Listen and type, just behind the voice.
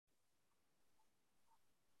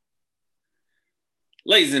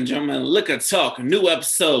Ladies and gentlemen, Liquor Talk, a new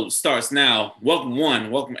episode starts now. Welcome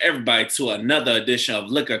everybody to another edition of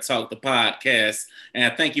Liquor Talk, the podcast.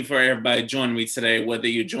 And thank you for everybody joining me today, whether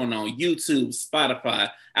you're joining on YouTube, Spotify,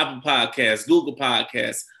 Apple Podcasts, Google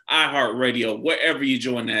Podcasts, iHeartRadio, wherever you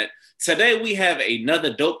join at. Today we have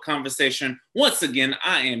another dope conversation. Once again,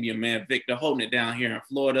 I am your man, Victor, holding it down here in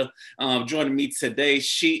Florida. Joining me today,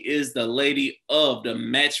 she is the lady of the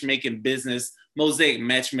matchmaking business, Mosaic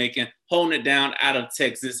Matchmaking, holding it down out of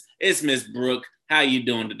Texas. It's Miss Brooke. How you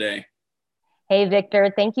doing today? Hey,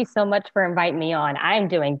 Victor, thank you so much for inviting me on. I'm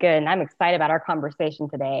doing good and I'm excited about our conversation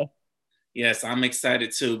today. Yes, I'm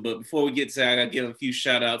excited too. But before we get to that, I gotta give a few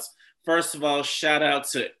shout outs. First of all, shout out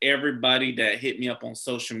to everybody that hit me up on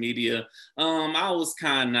social media. I was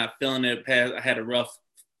kind of not feeling it. I had a rough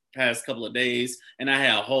past couple of days, and I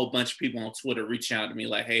had a whole bunch of people on Twitter reaching out to me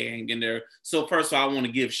like, hey, hang in there. So first of all, I want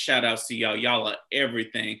to give shout outs to y'all. Y'all are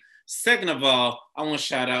everything. Second of all, I want to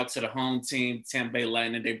shout out to the home team, Tampa Bay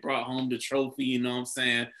Lightning. They brought home the trophy, you know what I'm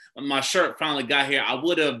saying? My shirt finally got here. I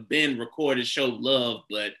would have been recorded, showed love,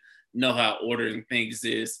 but know how ordering things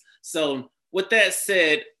is. So with that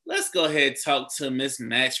said, let's go ahead and talk to Miss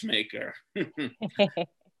Matchmaker.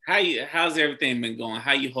 How's everything been going?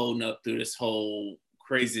 How you holding up through this whole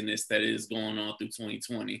craziness that is going on through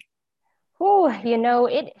 2020? Oh,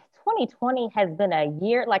 2020 has been a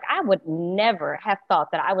year like I would never have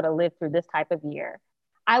thought that I would have lived through this type of year.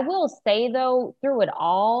 I will say though, through it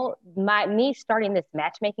all, my me starting this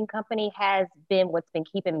matchmaking company has been what's been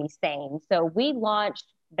keeping me sane. So we launched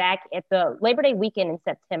back at the Labor Day weekend in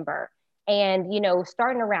September. And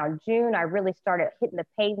starting around June, I really started hitting the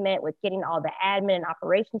pavement with getting all the admin and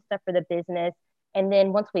operation stuff for the business. And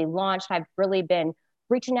then once we launched, I've really been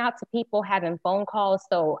reaching out to people, having phone calls.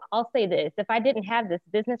 So I'll say this, if I didn't have this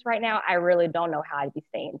business right now, I really don't know how I'd be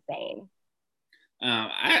staying sane.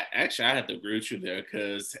 I have to agree with you there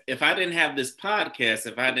because if I didn't have this podcast,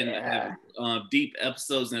 if I didn't have Yeah. deep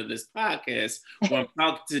episodes of this podcast where I'm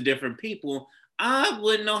talking to different people, I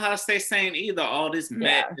wouldn't know how to stay sane either. All this Yeah.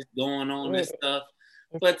 madness going on and It, stuff.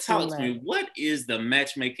 it's But too talk to much. me, what is the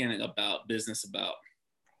matchmaking about business about?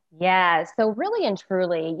 Yeah, so really and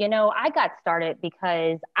truly, I got started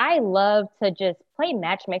because I love to just play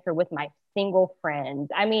matchmaker with my single friends.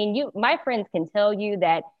 I mean, my friends can tell you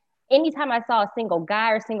that anytime I saw a single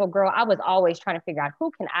guy or single girl, I was always trying to figure out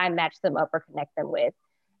who can I match them up or connect them with.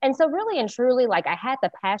 And so really and truly, like I had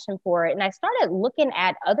the passion for it and I started looking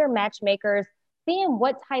at other matchmakers, seeing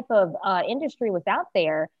what type of industry was out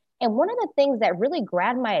there. And one of the things that really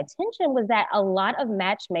grabbed my attention was that a lot of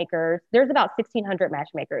matchmakers, there's about 1,600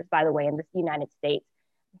 matchmakers, by the way, in the United States,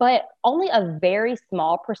 but only a very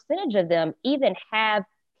small percentage of them even have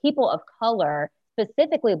people of color,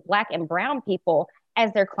 specifically Black and Brown people,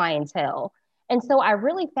 as their clientele. And so I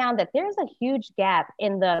really found that there's a huge gap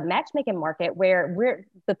in the matchmaking market where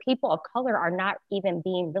the people of color are not even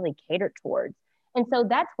being really catered towards. And so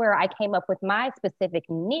that's where I came up with my specific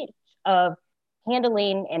niche of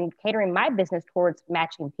handling and catering my business towards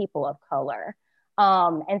matching people of color.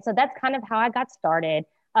 And so that's kind of how I got started.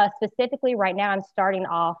 Specifically, right now, I'm starting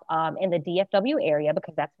off in the DFW area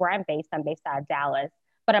because that's where I'm based. I'm based out of Dallas,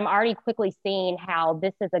 but I'm already quickly seeing how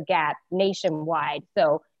this is a gap nationwide.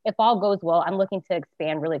 So if all goes well, I'm looking to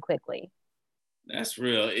expand really quickly. That's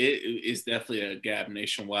real. It's definitely a gap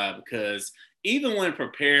nationwide because even when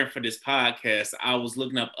preparing for this podcast, I was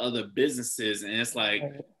looking up other businesses and it's like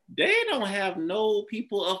they don't have no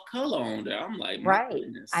people of color on there. I'm like, my Right. I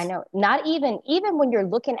goodness. know. Not even when you're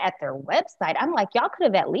looking at their website, I'm like, y'all could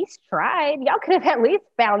have at least tried. Y'all could have at least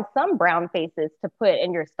found some brown faces to put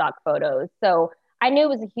in your stock photos. So I knew it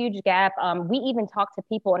was a huge gap. We even talked to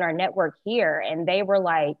people in our network here, and they were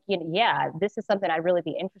like, yeah, this is something I'd really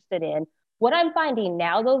be interested in. What I'm finding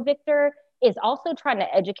now, though, Victor, is also trying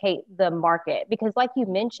to educate the market because, like you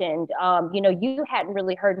mentioned, you hadn't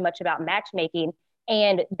really heard much about matchmaking,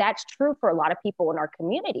 and that's true for a lot of people in our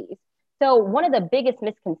communities. So one of the biggest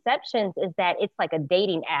misconceptions is that it's like a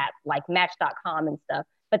dating app like Match.com and stuff,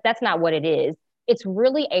 but that's not what it is. It's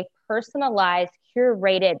really a personalized,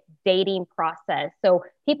 curated dating process. So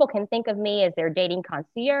people can think of me as their dating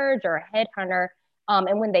concierge or a headhunter.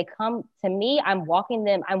 And when they come to me, I'm walking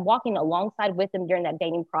alongside with them during that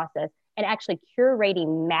dating process and actually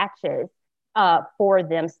curating matches for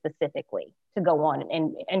them specifically to go on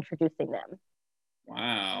and introducing them.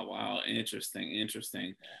 Wow,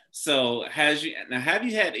 interesting. So have you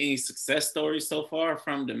had any success stories so far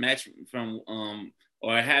from the match from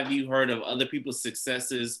or have you heard of other people's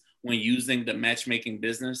successes when using the matchmaking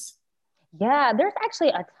business? Yeah, there's actually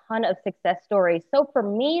a ton of success stories. So for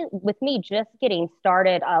me, with me just getting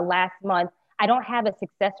started last month, I don't have a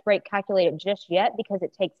success rate calculated just yet because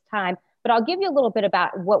it takes time, but I'll give you a little bit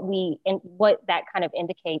about what that kind of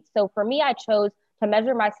indicates. So for me, I chose to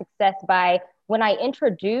measure my success by when I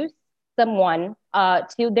introduce someone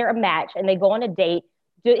to their match and they go on a date,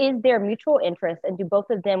 is there mutual interest and do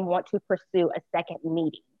both of them want to pursue a second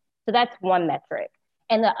meeting? So that's one metric.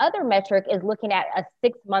 And the other metric is looking at a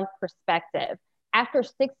 6 month perspective. After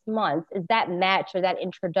 6 months, is that match or that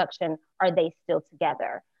introduction, are they still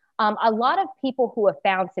together? A lot of people who have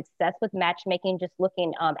found success with matchmaking, just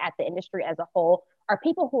looking at the industry as a whole, are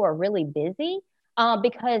people who are really busy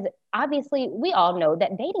because obviously we all know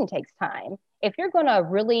that dating takes time. If you're going to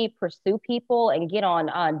really pursue people and get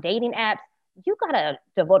on dating apps, you got to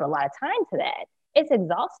devote a lot of time to that. It's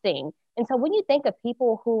exhausting. And so when you think of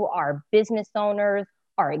people who are business owners,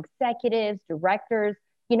 are executives, directors,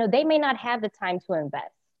 they may not have the time to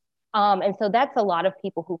invest. And so that's a lot of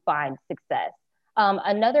people who find success.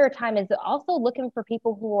 Another time is also looking for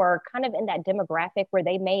people who are kind of in that demographic where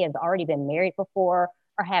they may have already been married before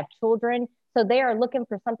or have children. So they are looking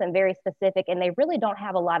for something very specific and they really don't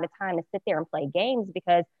have a lot of time to sit there and play games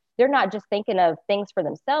because they're not just thinking of things for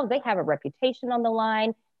themselves. They have a reputation on the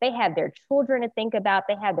line. They have their children to think about.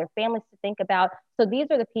 They have their families to think about. So these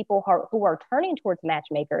are the people who are turning towards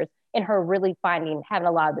matchmakers and who are really having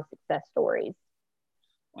a lot of the success stories.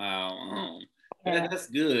 Wow. Yeah. That's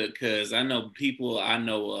good because I know people I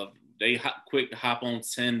know of, they quick hop on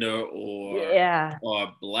Tinder Yeah.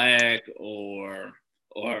 or Black or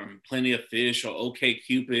Plenty of Fish or OK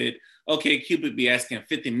Cupid. OK Cupid be asking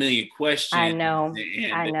 50 million I questions, know.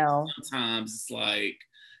 and I know. sometimes it's like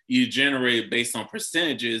you generate based on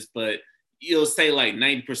percentages, but you'll say like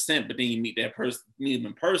 90%, but then you meet that person, meet them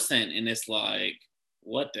in person, and it's like,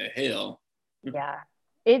 what the hell? Yeah.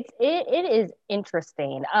 It is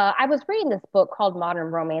interesting. I was reading this book called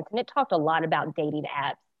Modern Romance, and it talked a lot about dating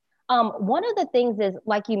apps. One of the things is,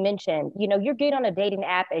 like you mentioned, you're getting on a dating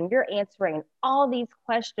app and you're answering all these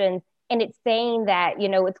questions, and it's saying that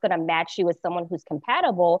it's going to match you with someone who's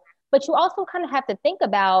compatible. But you also kind of have to think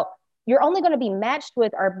about you're only going to be matched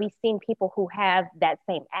with or be seeing people who have that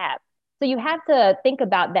same app. So you have to think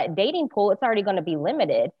about that dating pool. It's already going to be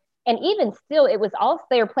limited. And even still, it was also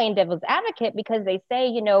they're playing devil's advocate because they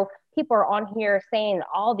say, people are on here saying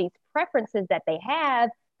all these preferences that they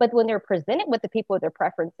have, but when they're presented with the people with their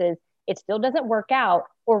preferences, it still doesn't work out.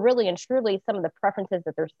 Or really and truly, some of the preferences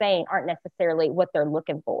that they're saying aren't necessarily what they're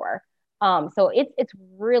looking for. So it's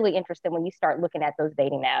really interesting when you start looking at those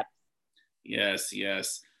dating apps. Yes,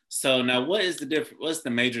 yes. So now, what is the difference? What's the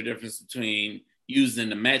major difference between using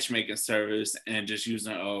the matchmaking service and just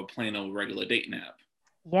using a plain old regular dating app?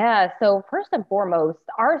 Yeah. So first and foremost,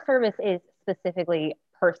 our service is specifically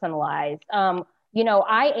personalized.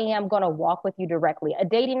 I am going to walk with you directly. A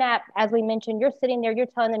dating app, as we mentioned, you're sitting there, you're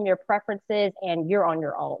telling them your preferences, and you're on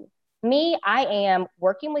your own. Me, I am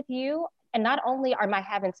working with you, and not only am I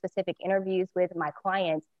having specific interviews with my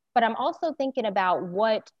clients, but I'm also thinking about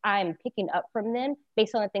what I'm picking up from them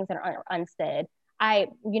based on the things that are unsaid.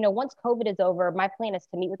 Once COVID is over, my plan is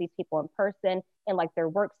to meet with these people in person in like their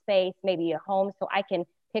workspace, maybe a home, so I can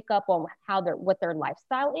pick up on what their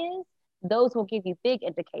lifestyle is. Those will give you big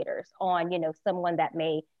indicators on, someone that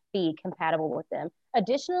may be compatible with them.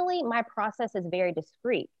 Additionally, my process is very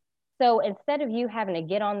discreet. So instead of you having to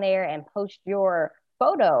get on there and post your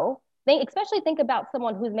photo, especially think about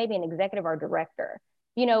someone who's maybe an executive or director.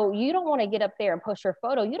 You don't want to get up there and post your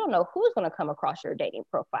photo. You don't know who's going to come across your dating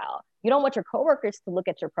profile. You don't want your coworkers to look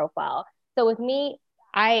at your profile. So with me,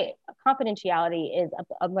 I confidentiality is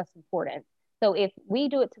of most important. So if we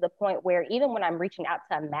do it to the point where even when I'm reaching out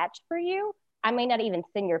to a match for you, I may not even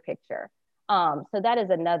send your picture. So that is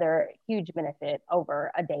another huge benefit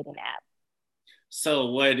over a dating app. So,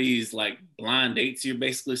 what are these like blind dates you're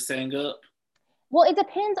basically setting up? Well, it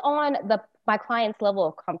depends on my client's level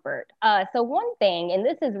of comfort. So one thing, and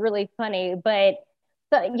this is really funny, but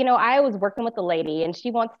so, I was working with a lady and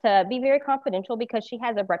she wants to be very confidential because she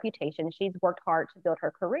has a reputation. She's worked hard to build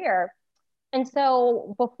her career. And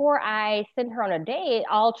so before I send her on a date,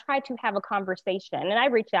 I'll try to have a conversation. And I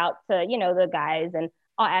reach out to, the guys and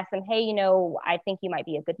I'll ask them, hey, I think you might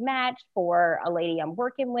be a good match for a lady I'm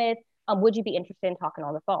working with. Would you be interested in talking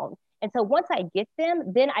on the phone? And so once I get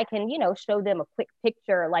them, then I can, show them a quick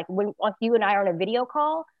picture. Like when if you and I are on a video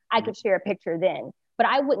call, I could share a picture then. But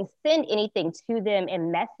I wouldn't send anything to them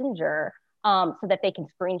in Messenger so that they can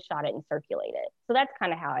screenshot it and circulate it. So that's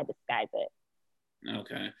kind of how I disguise it.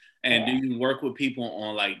 Okay. And do Yeah. you work with people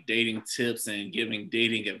on like dating tips and giving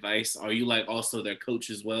dating advice? Are you like also their coach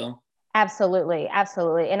as well? Absolutely,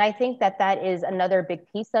 absolutely. And I think that that is another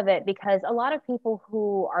big piece of it because a lot of people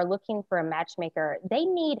who are looking for a matchmaker, they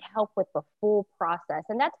need help with the full process.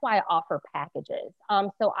 And that's why I offer packages.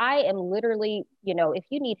 So I am literally, if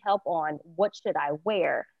you need help on what should I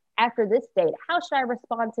wear after this date, how should I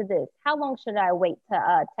respond to this? How long should I wait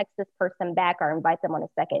to text this person back or invite them on a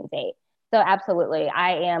second date? So absolutely,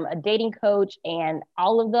 I am a dating coach and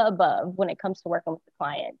all of the above when it comes to working with the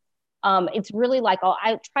client. It's really like,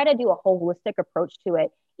 I try to do a holistic approach to it.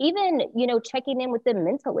 Even, checking in with them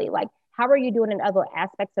mentally, like, how are you doing in other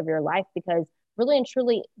aspects of your life? Because really and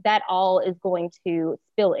truly, that all is going to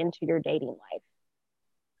spill into your dating life.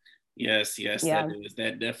 Yes, yes, that Yeah, is.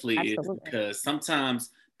 That definitely is absolutely. because sometimes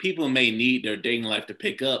people may need their dating life to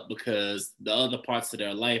pick up because the other parts of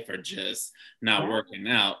their life are just not Yeah, working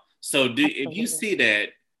out. So if you absolutely. see that,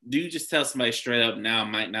 do you just tell somebody straight up now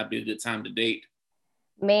might not be a good time to date?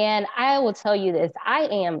 Man, I will tell you this. I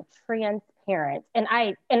am transparent. And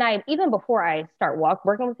I even before I start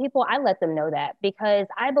working with people, I let them know that because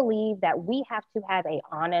I believe that we have to have a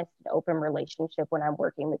honest and open relationship when I'm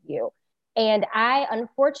working with you. And I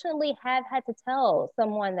unfortunately have had to tell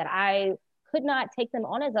someone that I could not take them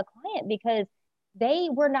on as a client because they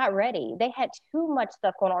were not ready. They had too much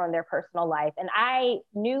stuff going on in their personal life. And I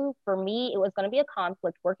knew for me it was going to be a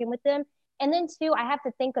conflict working with them. And then two, I have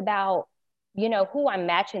to think about who I'm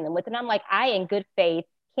matching them with. And I'm like, I, in good faith,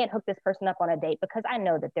 can't hook this person up on a date because I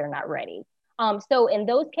know that they're not ready. So in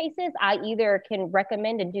those cases, I either can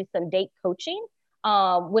recommend and do some date coaching,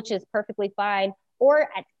 which is perfectly fine. Or,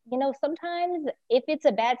 sometimes if it's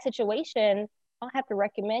a bad situation, I'll have to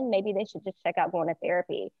recommend maybe they should just check out going to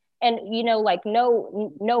therapy. And, like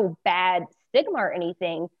no bad stigma or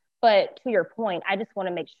anything. But to your point, I just want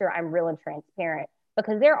to make sure I'm real and transparent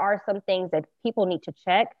because there are some things that people need to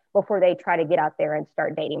check before they try to get out there and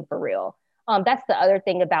start dating for real. That's the other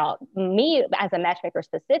thing about me as a matchmaker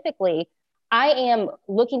specifically. I am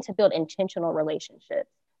looking to build intentional relationships.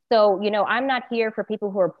 So, I'm not here for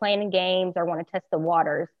people who are playing games or want to test the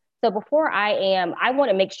waters. So before I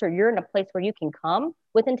want to make sure you're in a place where you can come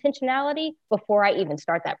with intentionality before I even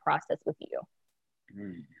start that process with you.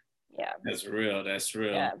 Mm, Yeah. that's real. That's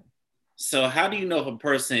real. Yeah. So how do you know if a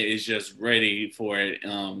person is just ready for it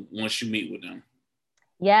once you meet with them?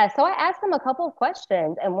 Yeah, so I asked them a couple of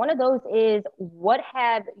questions, and one of those is, what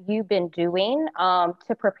have you been doing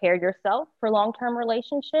to prepare yourself for long-term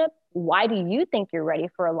relationship? Why do you think you're ready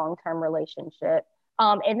for a long-term relationship?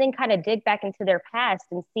 And then kind of dig back into their past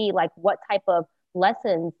and see like what type of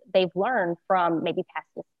lessons they've learned from maybe past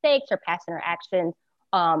mistakes or past interactions,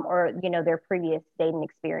 or their previous dating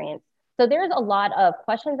experience. So there's a lot of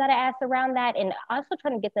questions that I asked around that, and also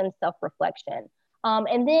trying to get them self-reflection.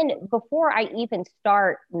 And then before I even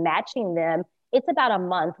start matching them, it's about a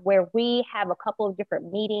month where we have a couple of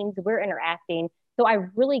different meetings, we're interacting. So I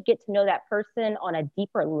really get to know that person on a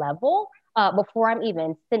deeper level before I'm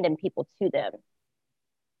even sending people to them.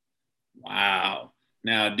 Wow.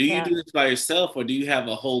 Now, do you Yeah. do this by yourself or do you have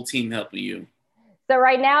a whole team helping you? So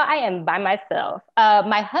right now I am by myself.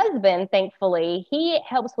 My husband, thankfully, he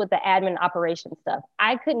helps with the admin operation stuff.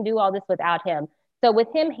 I couldn't do all this without him. So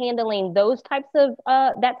with him handling those types of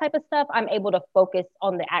that type of stuff, I'm able to focus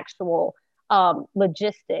on the actual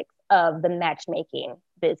logistics of the matchmaking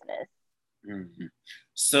business. Mhm.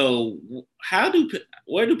 So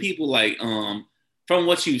where do people like from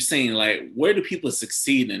what you've seen like where do people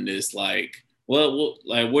succeed in this like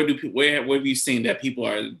like where have you seen that people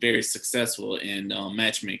are very successful in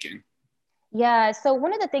matchmaking? Yeah. So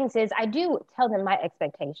one of the things is I do tell them my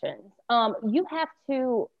expectations. You have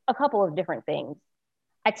to a couple of different things.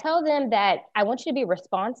 I tell them that I want you to be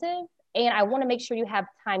responsive and I want to make sure you have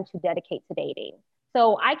time to dedicate to dating.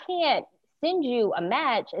 So I can't send you a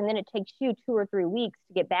match and then it takes you 2 or 3 weeks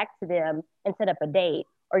to get back to them and set up a date.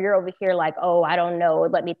 Or you're over here like, oh, I don't know.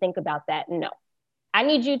 Let me think about that. No, I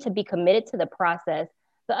need you to be committed to the process.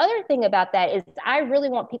 The other thing about that is I really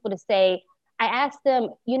want people to say, I ask them,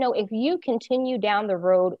 if you continue down the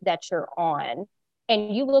road that you're on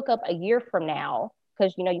and you look up a year from now,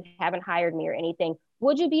 because you haven't hired me or anything,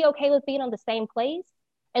 would you be okay with being on the same place?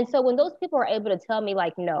 And so when those people are able to tell me,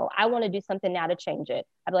 like, no, I want to do something now to change it,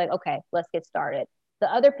 I'd be like, okay, let's get started.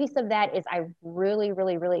 The other piece of that is I really,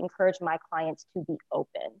 really, really encourage my clients to be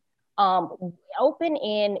open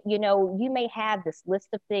in, you may have this list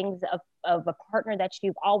of things of a partner that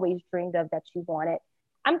you've always dreamed of that you wanted.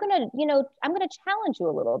 I'm gonna challenge you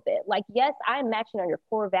a little bit. Like, yes, I'm matching on your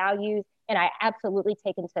core values and I absolutely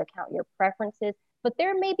take into account your preferences, but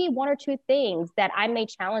there may be one or two things that I may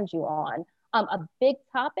challenge you on. A big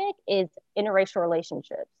topic is interracial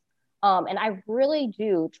relationships. And I really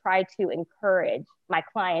do try to encourage my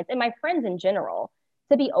clients and my friends in general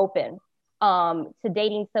to be open to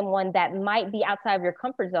dating someone that might be outside of your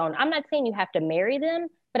comfort zone. I'm not saying you have to marry them,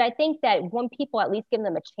 but I think that when people at least give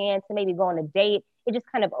them a chance to maybe go on a date, it just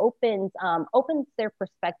kind of opens their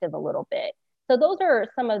perspective a little bit. So those are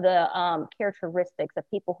some of the characteristics of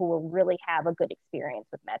people who will really have a good experience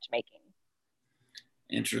with matchmaking.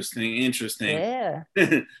 Interesting, interesting. Yeah.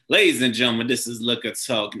 Ladies and gentlemen, this is Liquor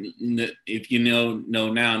Talk. If you know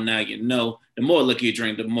now you know. The more liquor you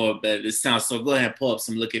drink, the more better it sounds. So go ahead and pull up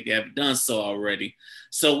some liquor if you haven't done so already.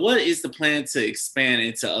 So what is the plan to expand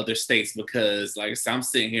into other states? Because like I said, I'm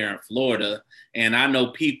sitting here in Florida and I know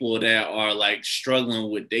people that are like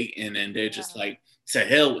struggling with dating and they're just Yeah. like, to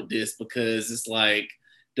hell with this because it's like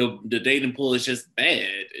the dating pool is just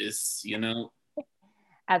bad. It's,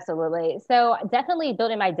 Absolutely. So definitely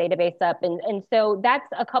building my database up, and so that's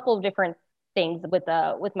a couple of different things with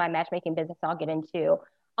my matchmaking business. I'll get into.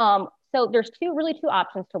 So there's two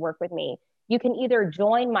options to work with me. You can either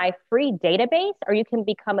join my free database or you can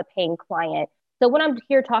become a paying client. So when I'm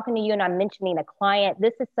here talking to you and I'm mentioning a client,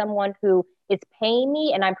 this is someone who is paying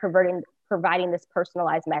me and I'm providing this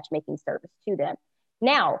personalized matchmaking service to them.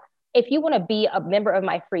 Now, if you want to be a member of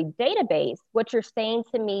my free database, what you're saying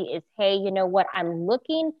to me is, hey, you know what? I'm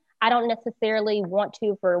looking. I don't necessarily want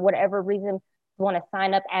to, for whatever reason, want to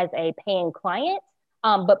sign up as a paying client.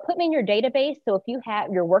 But put me in your database. So if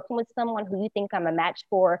you're working with someone who you think I'm a match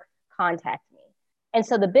for, contact me. And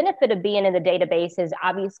so the benefit of being in the database is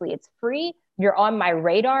obviously it's free. You're on my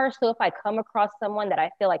radar. So if I come across someone that I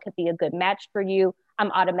feel like could be a good match for you,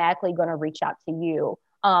 I'm automatically going to reach out to you.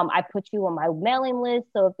 I put you on my mailing list.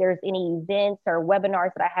 So if there's any events or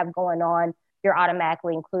webinars that I have going on, you're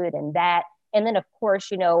automatically included in that. And then, of course,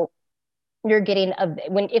 you're getting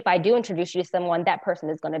when if I do introduce you to someone, that person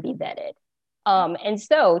is going to be vetted. And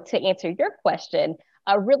so, to answer your question,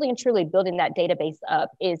 really and truly building that database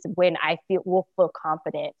up is when I will feel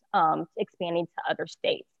confident expanding to other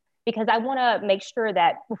states because I want to make sure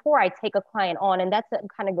that before I take a client on, and that's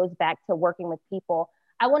kind of goes back to working with people,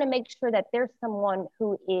 I want to make sure that there's someone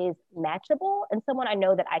who is matchable and someone I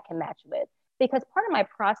know that I can match with. Because part of my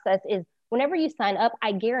process is whenever you sign up,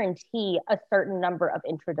 I guarantee a certain number of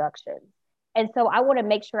introductions. And so I want to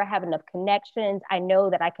make sure I have enough connections. I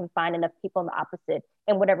know that I can find enough people in the opposite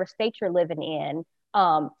in whatever state you're living in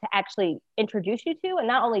to actually introduce you to, and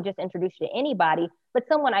not only just introduce you to anybody, but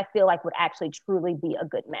someone I feel like would actually truly be a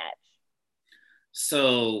good match.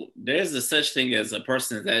 So there's a such thing as a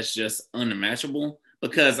person that's just unmatchable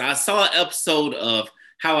because I saw an episode of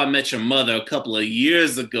How I Met Your Mother a couple of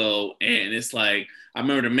years ago, and it's like I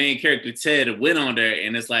remember the main character Ted went on there,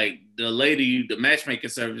 and it's like the matchmaking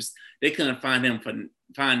service, they couldn't find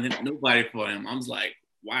nobody for him. I was like,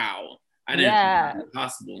 wow, I didn't think that Yeah. was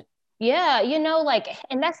possible. Yeah,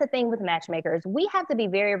 and that's the thing with matchmakers. We have to be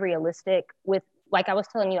very realistic with, like I was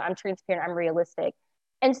telling you, I'm transparent, I'm realistic.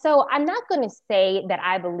 And so I'm not going to say that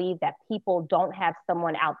I believe that people don't have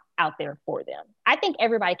someone out there for them. I think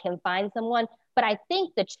everybody can find someone, but I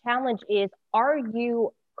think the challenge is, are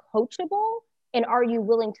you coachable and are you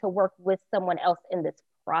willing to work with someone else in this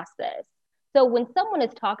process? So when someone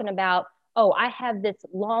is talking about, oh, I have this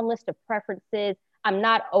long list of preferences, I'm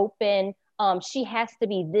not open, she has to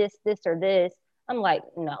be this, or this. I'm like,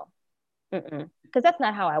 no, because that's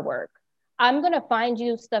not how I work. I'm gonna find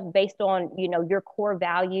you stuff based on your core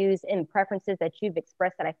values and preferences that you've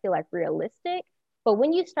expressed that I feel like realistic. But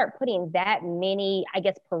when you start putting that many, I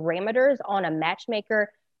guess, parameters on a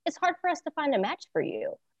matchmaker, it's hard for us to find a match for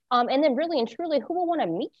you. And then really and truly, who will want to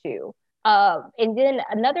meet you? And then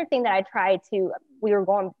another thing that we were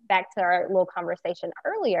going back to our little conversation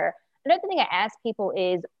earlier. Another thing I ask people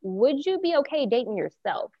is, would you be okay dating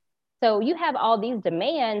yourself? So you have all these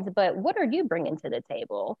demands, but what are you bringing to the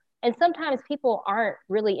table? And sometimes people aren't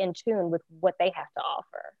really in tune with what they have to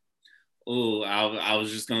offer. Oh, I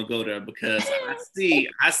was just gonna go there because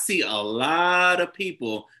I see a lot of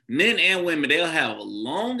people, men and women, they'll have a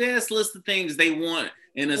long ass list of things they want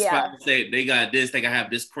in a spouse. Yeah, They got this, they gotta have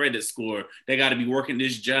this credit score, they gotta be working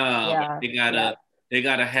this job, yeah, they yeah, gotta they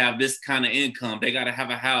gotta have this kind of income, they gotta have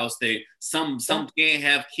a house, they yeah, some can't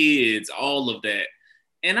have kids, all of that.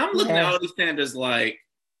 And I'm looking at yeah. all these standards like,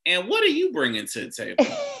 and what are you bringing to the table?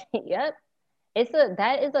 Yep.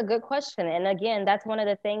 That is a good question. And again, that's one of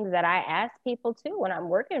the things that I ask people too when I'm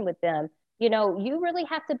working with them. You really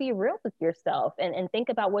have to be real with yourself and think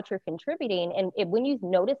about what you're contributing. And when you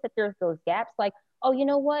notice that there's those gaps, like, oh, you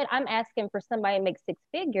know what? I'm asking for somebody to make six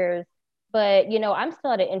figures, but I'm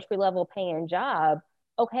still at an entry level paying job.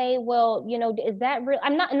 Okay, well, is that real?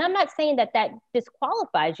 I'm not saying that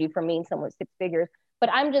disqualifies you from meeting someone with six figures, but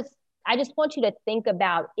I'm just I just want you to think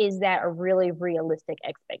about, is that a really realistic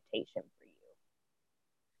expectation for you?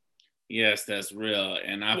 Yes, that's real.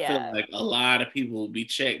 And I feel Yeah. like a lot of people will be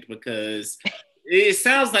checked because it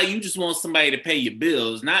sounds like you just want somebody to pay your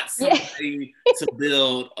bills, not Yeah. somebody to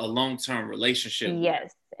build a long-term relationship with.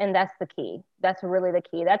 Yes. And that's the key. That's really the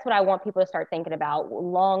key. That's what I want people to start thinking about.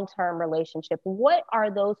 Long-term relationship. What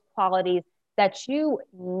are those qualities that you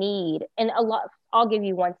need? And a lot, I'll give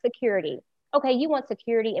you one: security. Okay, you want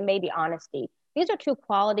security and maybe honesty. These are two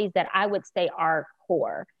qualities that I would say are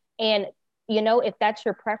core. And if that's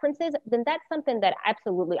your preferences, then that's something that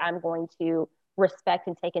absolutely I'm going to respect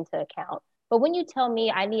and take into account. But when you tell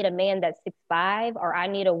me I need a man that's 6'5", or I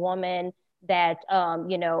need a woman that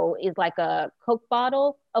is like a Coke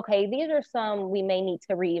bottle, okay, these are some we may need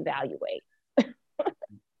to reevaluate.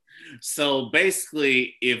 So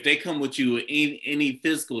basically, if they come with you with any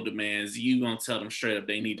physical demands, you gonna tell them straight up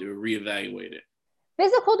they need to reevaluate it.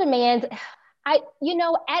 Physical demands, at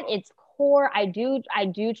its core, I do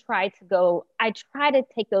try to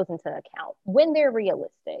take those into account when they're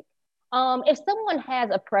realistic. If someone has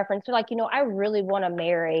a preference, they're like, I really want to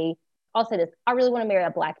marry, I'll say this, I really want to marry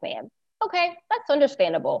a black man. Okay, that's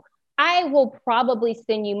understandable. I will probably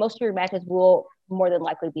send you, most of your matches will more than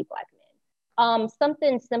likely be black men.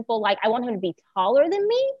 Something simple like I want him to be taller than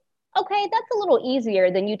me. Okay, that's a little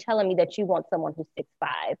easier than you telling me that you want someone who's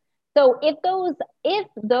 6'5". So if those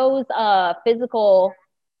physical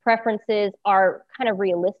preferences are kind of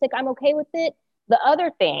realistic, I'm okay with it. The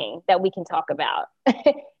other thing that we can talk about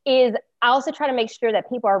is I also try to make sure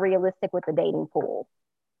that people are realistic with the dating pool.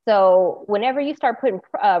 So whenever you start putting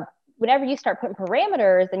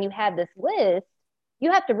parameters and you have this list,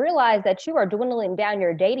 you have to realize that you are dwindling down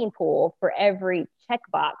your dating pool for every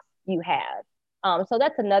checkbox you have. So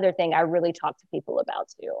that's another thing I really talk to people about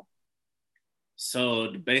too.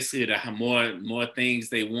 So basically, the more things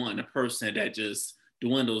they want in a person, that just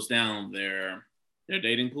dwindles down their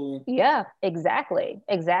dating pool. Yeah, exactly.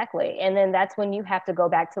 Exactly. And then that's when you have to go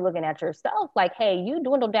back to looking at yourself like, hey, you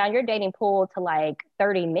dwindled down your dating pool to like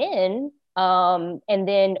 30 men. And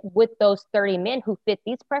then with those 30 men who fit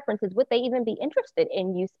these preferences, would they even be interested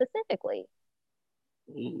in you specifically?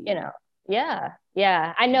 You Ooh. know, yeah,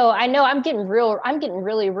 yeah. I know I'm getting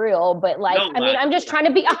really real, but like, No, I mean, like, I'm just trying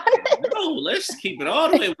to be no, let's keep it all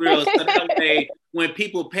the way real. So that honest. way, when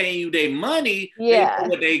people paying you their money, they know Yeah,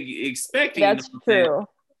 what they expecting. You know that's what I'm saying? true.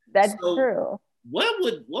 That's So, true.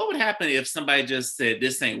 what would happen if somebody just said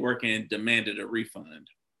this ain't working and demanded a refund?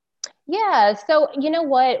 Yeah. So you know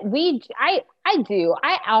what? I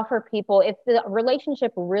offer people, if the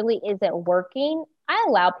relationship really isn't working, I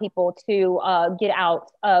allow people to get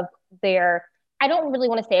out of their, I don't really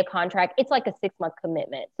want to say a contract. It's like a 6 month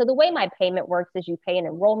commitment. So the way my payment works is you pay an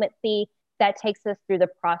enrollment fee that takes us through the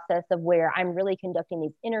process of where I'm really conducting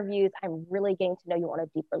these interviews. I'm really getting to know you on a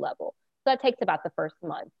deeper level. So that takes about the first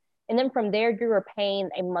month. And then from there, you are paying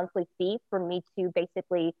a monthly fee for me to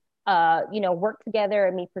basically work together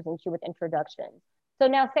and me present you with introductions. So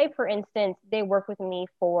now, say for instance, they work with me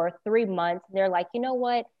for 3 months. They're like, you know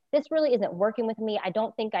what? This really isn't working with me. I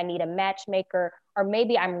don't think I need a matchmaker, or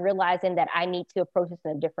maybe I'm realizing that I need to approach this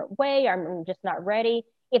in a different way. Or I'm just not ready.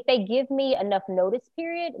 If they give me enough notice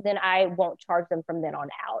period, then I won't charge them from then on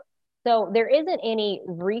out. So there isn't any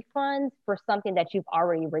refunds for something that you've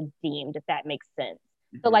already redeemed, if that makes sense.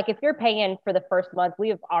 So Mhm. like if you're paying for the first month,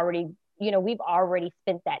 we've already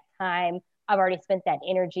spent that time. I've already spent that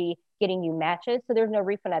energy getting you matches. So there's no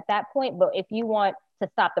refund at that point. But if you want to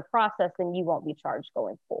stop the process, then you won't be charged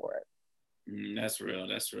going forward. That's real.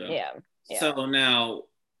 That's real. Yeah. Yeah. So now,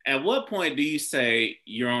 at what point do you say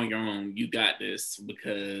you're on your own? You got this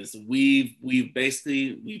because we've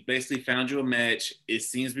basically found you a match. It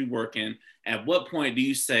seems to be working. At what point do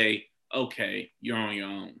you say, okay, you're on your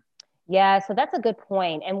own? Yeah, so that's a good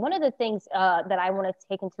point. And one of the things that I want to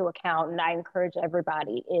take into account, and I encourage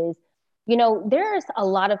everybody, is there's a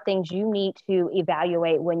lot of things you need to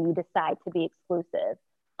evaluate when you decide to be exclusive.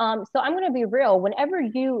 So I'm going to be real. Whenever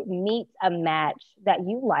you meet a match that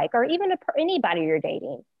you like, or even anybody you're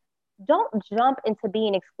dating, don't jump into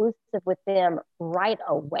being exclusive with them right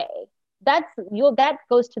away. That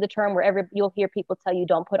goes to the term where you'll hear people tell you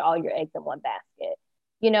don't put all your eggs in one basket.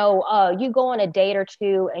 You go on a date or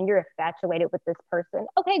two and you're infatuated with this person.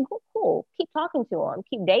 Okay, cool. Keep talking to them,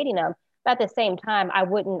 keep dating them. But at the same time,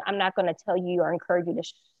 I'm not going to tell you or encourage you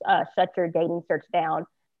to shut your dating search down,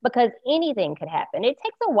 because anything could happen. It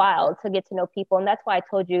takes a while to get to know people. And that's why I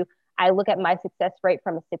told you I look at my success rate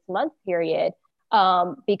from a 6 month period,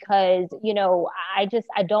 because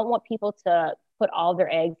I don't want people to put all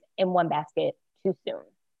their eggs in one basket too soon.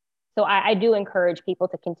 So I do encourage people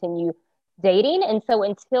to continue dating. And so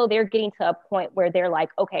until they're getting to a point where they're like,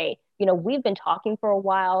 okay, we've been talking for a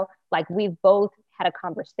while, like we've both had a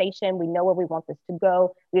conversation, we know where we want this to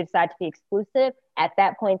go, we decide to be exclusive. At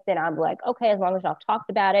that point, then I'm like, okay, as long as y'all talked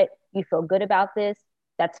about it, you feel good about this,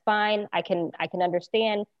 that's fine. I can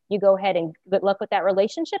understand. You go ahead and good luck with that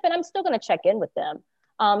relationship, and I'm still going to check in with them.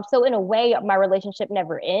 So in a way, my relationship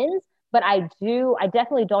never ends, but I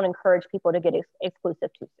definitely don't encourage people to get exclusive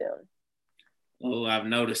too soon. Oh, I've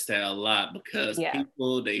noticed that a lot because Yeah.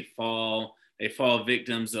 people they fall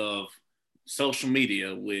victims of social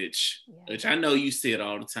media, which Yeah. I know you see it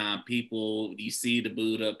all the time. People you see the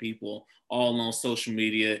booed up people all on social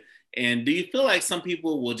media. And do you feel like some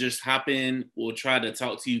people will just hop in, will try to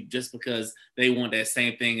talk to you just because they want that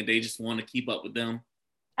same thing and they just want to keep up with them?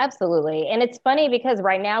 Absolutely. And it's funny because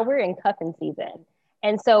right now we're in cuffing season.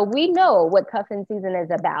 And so we know what cuffing season is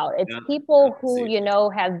about. It's Yeah, people I who, see.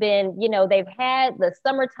 have been, they've had the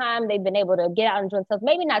summertime, they've been able to get out and enjoy themselves.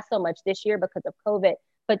 Maybe not so much this year because of COVID,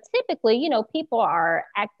 but typically, people are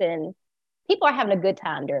having a good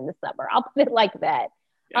time during the summer. I'll put it like that.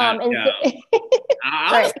 Yeah, And yeah. so,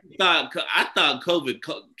 I right. honestly thought COVID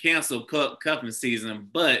canceled cuffing season,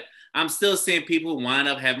 but I'm still seeing people wind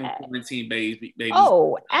up having quarantine babies.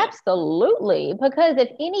 Oh, absolutely. Because if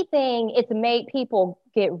anything, it's made people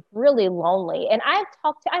get really lonely. And I've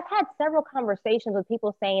had several conversations with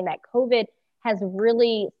people saying that COVID has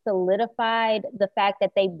really solidified the fact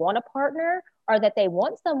that they want a partner or that they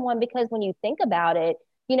want someone. Because when you think about it,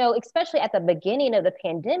 especially at the beginning of the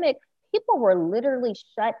pandemic, people were literally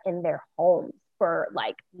shut in their homes for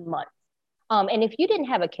like months. And if you didn't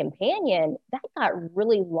have a companion, that got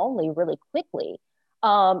really lonely really quickly.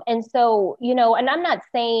 And so, and I'm not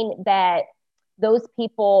saying that those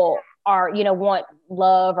people are, want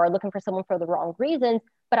love or looking for someone for the wrong reasons,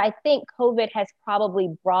 but I think COVID has probably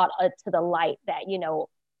brought to the light that,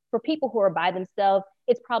 for people who are by themselves,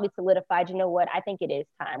 it's probably solidified, what, I think it is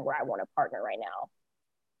time where I want a partner right now.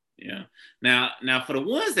 Yeah. Now for the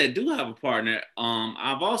ones that do have a partner,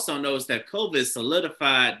 I've also noticed that COVID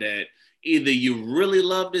solidified that either you really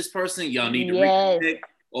love this person, y'all need to Yes. reconnect,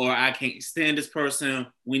 or I can't stand this person,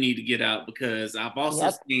 we need to get out because I've also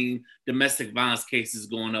Yep. seen domestic violence cases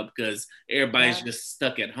going up because everybody's Yeah. just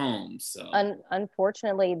stuck at home. So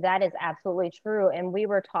Unfortunately, that is absolutely true. And we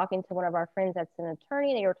were talking to one of our friends that's an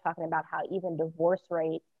attorney. They were talking about how even divorce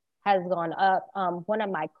rate has gone up. One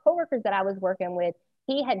of my coworkers that I was working with,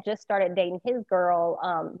 he had just started dating his girl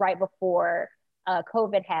right before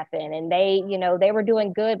COVID happened, and they were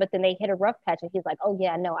doing good, but then they hit a rough patch, and he's like, "Oh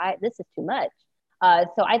yeah, no, this is too much."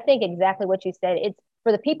 So I think exactly what you said. It's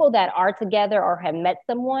for the people that are together or have met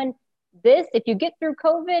someone, if you get through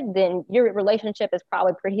COVID, then your relationship is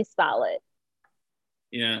probably pretty solid.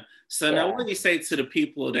 yeah. So now Yeah. what do you say to the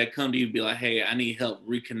people that come to you and be like, hey, I need help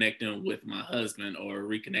reconnecting with my husband or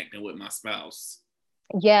reconnecting with my spouse?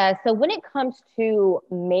 Yeah. So when it comes to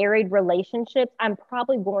married relationships, I'm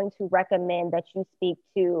probably going to recommend that you speak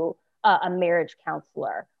to a marriage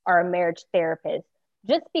counselor or a marriage therapist.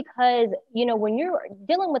 Just because, when you're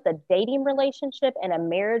dealing with a dating relationship and a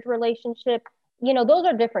marriage relationship, those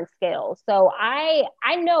are different scales. So I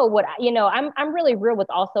know what I'm really real with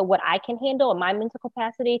also what I can handle in my mental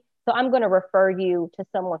capacity. So I'm going to refer you to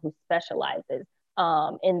someone who specializes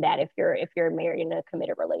in that if you're married in a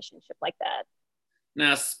committed relationship like that.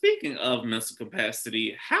 Now, speaking of mental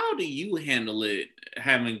capacity, how do you handle it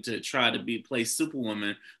having to try to play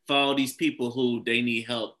superwoman for all these people who they need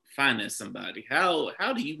help finding somebody? How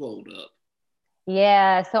do you hold up?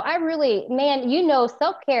 Yeah, so I really, man,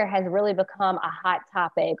 self-care has really become a hot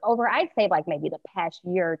topic over, I'd say, like maybe the past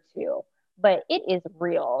year or two, but it is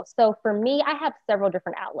real. So for me, I have several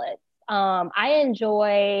different outlets. I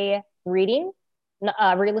enjoy reading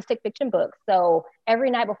realistic fiction books. So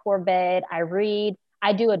every night before bed, I read.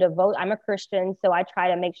 I do a devote. I'm a Christian, so I try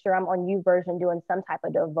to make sure I'm on YouVersion doing some type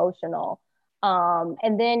of devotional.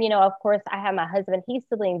 And then, of course, I have my husband. He's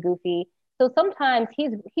silly and goofy. So sometimes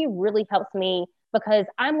he really helps me because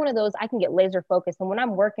I'm one of those I can get laser focused. And when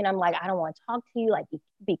I'm working, I'm like, I don't want to talk to you, like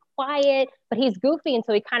be quiet. But he's goofy, and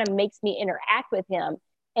so he kind of makes me interact with him.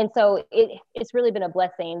 And so it's really been a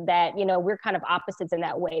blessing that we're kind of opposites in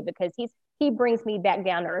that way because he brings me back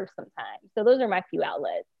down to earth sometimes. So those are my few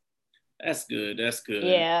outlets. That's good. That's good.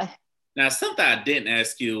 Yeah. Now, something I didn't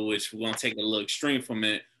ask you, which we're gonna take a little extreme from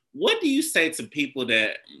it. What do you say to people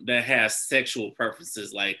that have sexual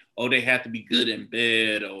preferences, like oh they have to be good in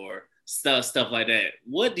bed or stuff like that?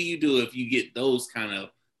 What do you do if you get those kind of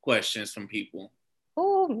questions from people?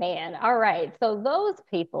 Oh man. All right. So those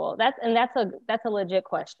people, that's a legit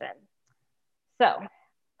question. So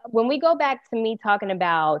when we go back to me talking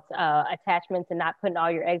about attachments and not putting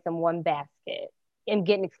all your eggs in one basket and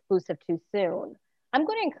getting exclusive too soon, I'm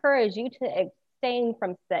going to encourage you to abstain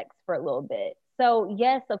from sex for a little bit. So,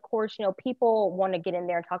 yes, of course, people want to get in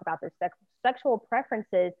there and talk about their sexual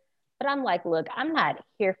preferences, but I'm like, look, I'm not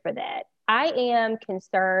here for that. I am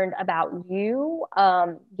concerned about you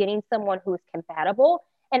getting someone who's compatible.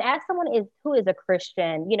 And as someone who is a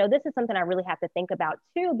Christian, this is something I really have to think about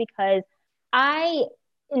too, because I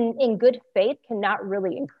in good faith cannot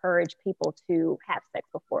really encourage people to have sex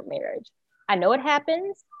before marriage. I know it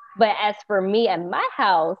happens, but as for me and my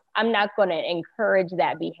house, I'm not going to encourage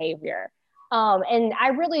that behavior. And I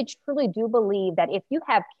really truly do believe that if you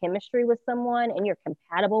have chemistry with someone and you're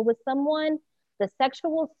compatible with someone, the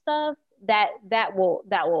sexual stuff that will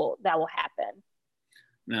happen.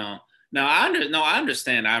 No, no, no, I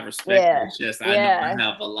understand. I respect it. Yeah, It's just I know yeah. I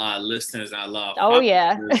have a lot of listeners. I love Oh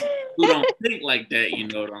yeah. followers who don't think like that. You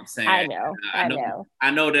know what I'm I saying? know. I I know, know.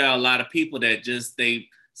 I know there are a lot of people that just they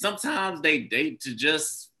sometimes they date to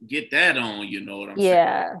just get that on. You know what I'm saying?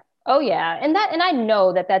 Yeah. Oh yeah. And I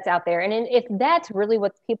know that that's out there. And if that's really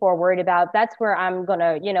what people are worried about, that's where I'm going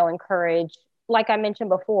to, encourage, like I mentioned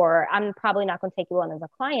before, I'm probably not going to take you on as a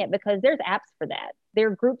client because there's apps for that. There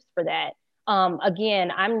are groups for that.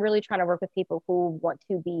 Again, I'm really trying to work with people who want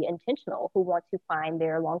to be intentional, who want to find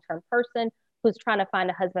their long-term person, who's trying to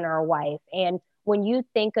find a husband or a wife. And when you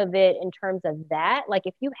think of it in terms of that, like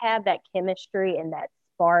if you have that chemistry and that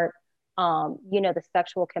spark, the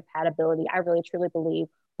sexual compatibility, I really truly believe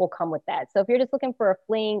will come with that. So if you're just looking for a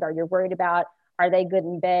fling or you're worried about are they good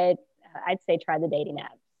in bed, I'd say try the dating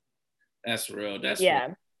app. That's real. That's real. Yeah.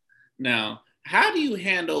 Now, how do you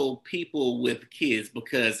handle people with kids?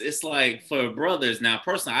 Because it's like for brothers, now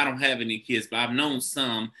personally, I don't have any kids, but I've known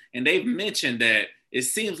some, and they've mentioned that it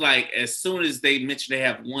seems like as soon as they mention they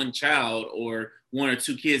have one child or one or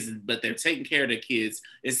two kids, but they're taking care of their kids,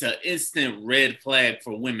 it's an instant red flag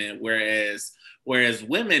for women. Whereas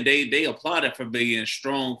women, they applaud it for being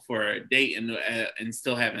strong for dating and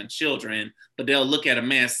still having children, but they'll look at a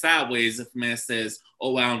man sideways if a man says,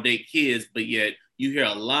 "Oh, I don't date kids," but yet you hear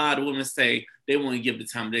a lot of women say they want to give the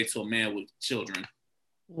time of day to a man with children.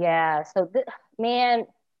 Yeah. So, man,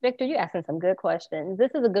 Victor, you asking some good questions.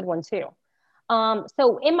 This is a good one too.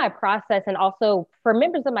 So in my process, and also for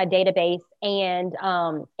members of my database and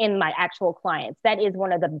in my actual clients, that is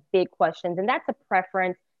one of the big questions, and that's a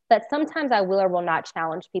preference that sometimes I will or will not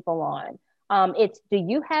challenge people on. It's do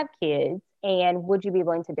you have kids, and would you be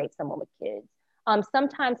willing to date someone with kids?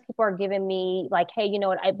 Sometimes people are giving me like, hey, you know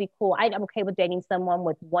what? I'd be cool. I'm okay with dating someone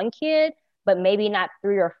with one kid, but maybe not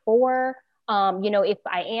three or four. If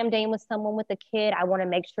I am dating with someone with a kid, I want to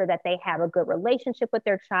make sure that they have a good relationship with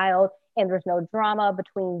their child and there's no drama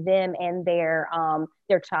between them and their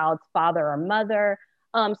child's father or mother.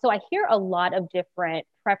 So I hear a lot of different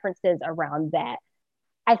preferences around that.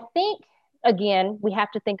 I think again, we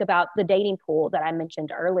have to think about the dating pool that I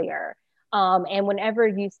mentioned earlier. And whenever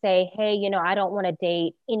you say, hey, I don't want to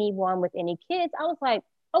date anyone with any kids, I was like,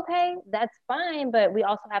 okay, that's fine. But we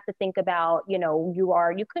also have to think about,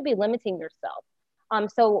 you could be limiting yourself.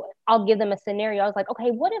 So I'll give them a scenario. I was like,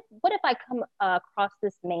 okay, what if I come across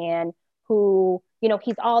this man who,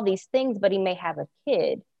 he's all these things, but he may have a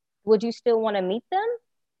kid. Would you still want to meet them?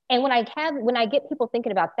 And when I get people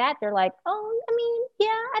thinking about that, they're like, oh, I mean, yeah,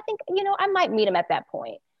 I think, I might meet them at that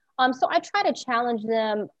point. So I try to challenge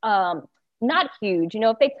them, not huge.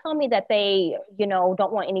 If they tell me that they,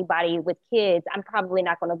 don't want anybody with kids, I'm probably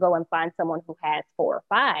not going to go and find someone who has four or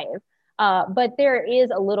five. But there is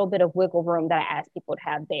a little bit of wiggle room that I ask people to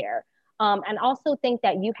have there. And also think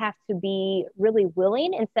that you have to be really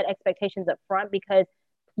willing and set expectations up front because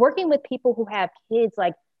working with people who have kids,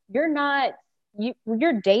 like you're not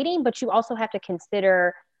you're dating, but you also have to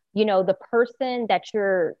consider, the person that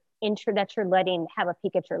you're letting have a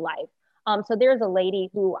peek at your life. So there's a lady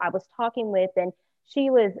who I was talking with, and she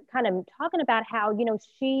was kind of talking about how,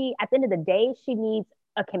 she at the end of the day, she needs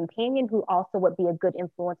a companion who also would be a good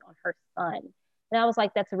influence on her son. And I was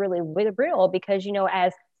like, that's really, really real because,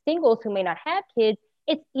 as singles who may not have kids,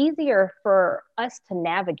 it's easier for us to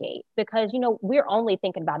navigate because, we're only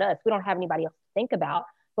thinking about us. We don't have anybody else to think about.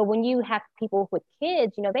 But when you have people with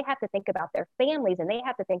kids, they have to think about their families and they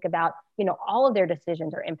have to think about, all of their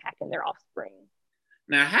decisions are impacting their offspring.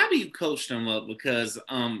 Now, how do you coach them up? Because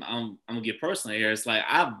I'm gonna get personal here. It's like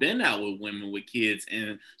I've been out with women with kids,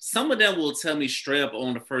 and some of them will tell me straight up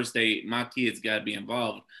on the first date, my kids got to be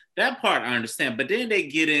involved. That part I understand, but then they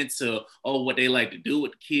get into what they like to do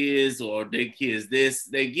with the kids or their kids.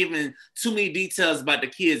 They're giving too many details about the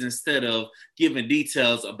kids instead of giving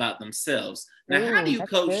details about themselves. Now, how do Ooh, you that's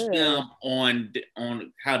coach good. them on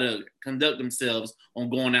how to conduct themselves on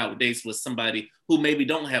going out with dates with somebody who maybe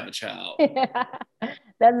don't have a child?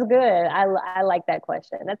 That's good. I like that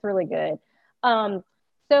question. That's really good. Um,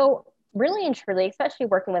 so really and truly, especially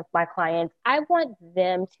working with my clients, I want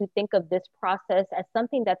them to think of this process as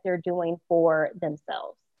something that they're doing for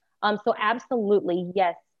themselves. So absolutely,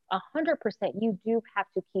 yes, 100%, you do have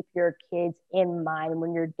to keep your kids in mind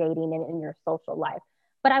when you're dating and in your social life.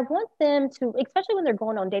 But I want them to, especially when they're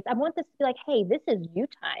going on dates, I want this to be like, hey, this is you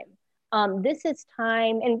time. This is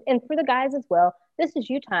time, and for the guys as well, this is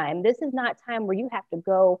you time. This is not time where you have to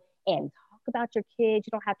go and talk about your kids.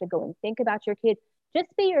 You don't have to go and think about your kids. Just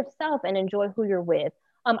be yourself and enjoy who you're with.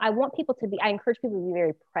 I encourage people to be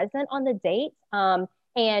very present on the date.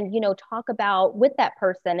 And talk about with that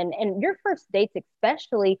person, and your first dates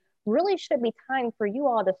especially really should be time for you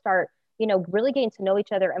all to start, really getting to know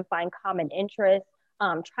each other and find common interests.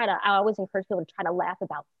 I always encourage people to try to laugh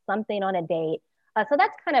about something on a date. So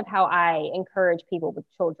that's kind of how I encourage people with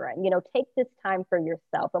children. Take this time for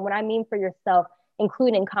yourself. And when I mean for yourself,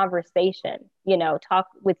 including conversation, talk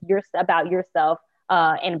with about yourself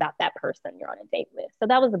and about that person you're on a date with. So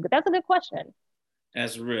that's a good question.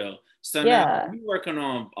 That's real. So now Yeah. you working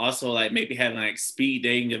on also like maybe having like speed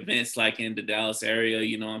dating events like in the Dallas area,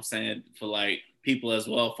 you know what I'm saying, for like people as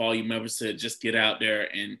well, for all you members to just get out there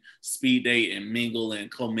and speed date and mingle and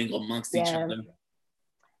commingle amongst each Yeah. other.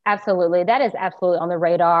 Absolutely. That is absolutely on the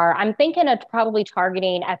radar. I'm thinking of probably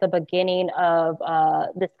targeting at the beginning of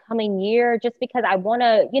this coming year, just because I want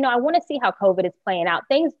to see how COVID is playing out.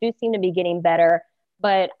 Things do seem to be getting better,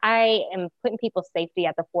 but I am putting people's safety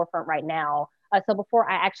at the forefront right now. So before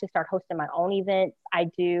I actually start hosting my own events, I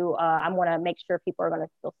want to make sure people are going to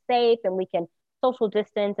feel safe and we can social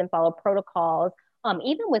distance and follow protocols.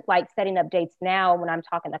 Even with like setting up dates now, when I'm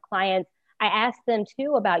talking to clients, I asked them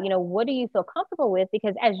too about, what do you feel comfortable with?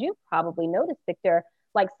 Because as you probably noticed, Victor,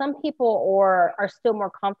 like some people are still more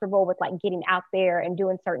comfortable with like getting out there and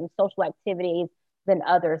doing certain social activities than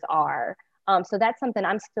others are. So that's something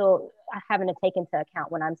I'm still having to take into account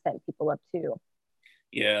when I'm setting people up too.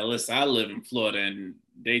 Yeah, listen, I live in Florida and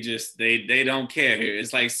they don't care here.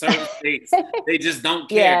 It's like certain states, they just don't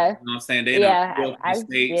care. You Yeah, know what I'm saying? They don't yeah, feel for the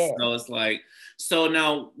states. yeah. So it's like, so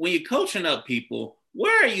now when you're coaching up people,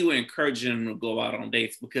 where are you encouraging them to go out on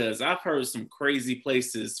dates? Because I've heard some crazy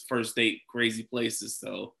places, first date, crazy places.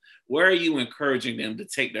 So where are you encouraging them to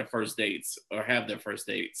take their first dates or have their first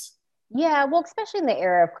dates? Yeah, well, especially in the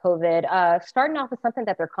era of COVID, starting off with something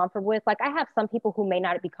that they're comfortable with. Like I have some people who may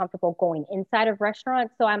not be comfortable going inside of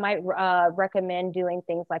restaurants, so I might recommend doing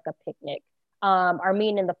things like a picnic, or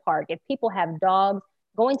meeting in the park. If people have dogs,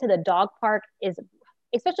 going to the dog park is,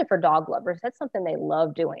 especially for dog lovers, that's something they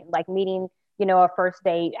love doing. Like meeting, a first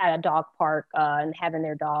date at a dog park and having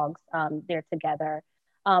their dogs there together.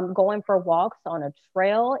 Going for walks on a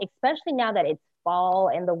trail, especially now that it's fall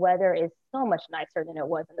and the weather is so much nicer than it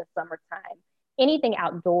was in the summertime. Anything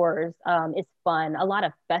outdoors is fun. A lot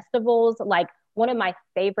of festivals, like one of my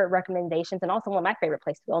favorite recommendations, and also one of my favorite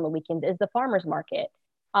places to go on the weekends, is the farmers market.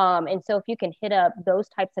 And so if you can hit up those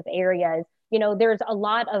types of areas, there's a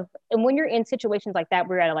lot of, and when you're in situations like that,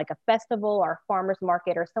 where you're at like a festival or a farmer's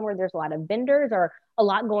market or somewhere there's a lot of vendors or a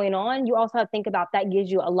lot going on, you also have to think about that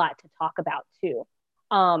gives you a lot to talk about too.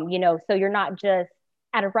 So you're not just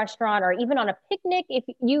at a restaurant or even on a picnic. If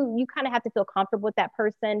you kind of have to feel comfortable with that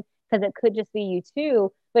person because it could just be you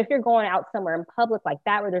too. But if you're going out somewhere in public like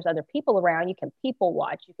that where there's other people around, you can people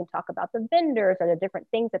watch. You can talk about the vendors or the different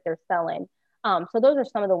things that they're selling. So those are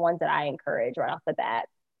some of the ones that I encourage right off the bat.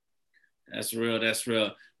 That's real. That's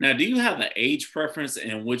real. Now, do you have an age preference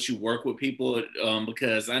in which you work with people?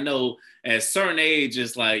 Because I know at certain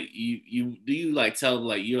ages, like you do you like tell them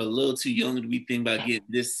like you're a little too young to be thinking about getting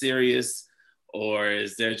this serious, or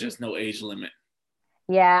is there just no age limit?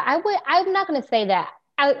 Yeah, I'm not going to say that.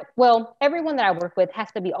 Well, everyone that I work with has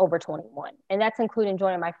to be over 21, and that's including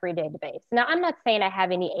joining my free database. Now, I'm not saying I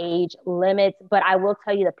have any age limits, but I will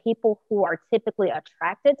tell you the people who are typically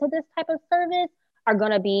attracted to this type of service are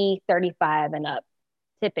going to be 35 and up,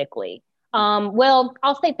 typically. Well,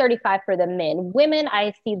 I'll say 35 for the men. Women,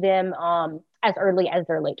 I see them as early as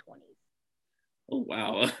their late 20s. Oh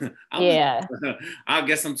wow, I was. Yeah. I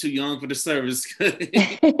guess I'm too young for the service.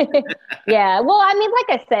 Yeah. Well, I mean,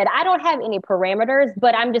 like I said, I don't have any parameters,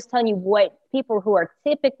 but I'm just telling you what people who are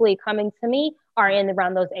typically coming to me are in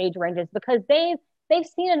around those age ranges because they've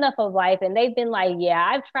seen enough of life and they've been like, yeah,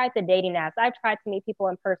 I've tried the dating apps, I've tried to meet people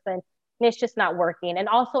in person, and it's just not working. And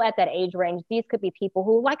also at that age range, these could be people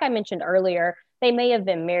who, like I mentioned earlier, they may have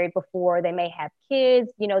been married before, they may have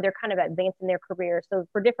kids, they're kind of advancing their career. So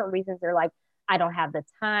for different reasons, they're like, I don't have the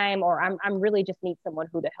time, or I'm really just need someone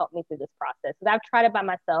who to help me through this process. Because I've tried it by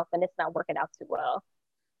myself and it's not working out too well.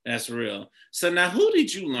 That's real. So now, who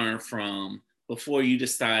did you learn from before you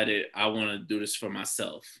decided I want to do this for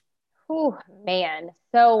myself? Oh man.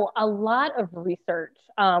 So a lot of research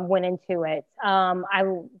went into it. I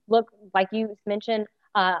look, like you mentioned,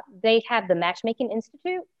 they have the Matchmaking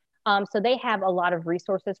Institute. So they have a lot of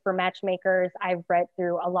resources for matchmakers. I've read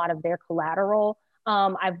through a lot of their collateral.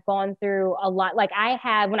 I've gone through a lot. Like I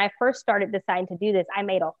have, when I first started deciding to do this, I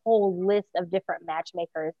made a whole list of different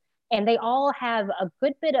matchmakers, and they all have a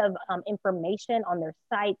good bit of information on their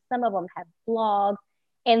site. Some of them have blogs.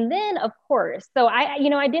 And then, of course, so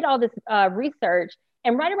I did all this research,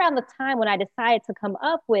 and right around the time when I decided to come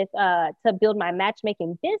up with to build my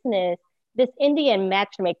matchmaking business, this Indian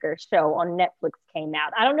matchmaker show on Netflix came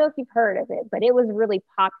out. I don't know if you've heard of it, but it was really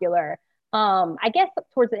popular. I guess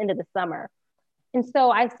towards the end of the summer. And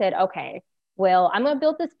so I said, okay, well, I'm going to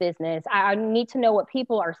build this business. I need to know what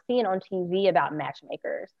people are seeing on TV about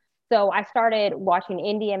matchmakers. So I started watching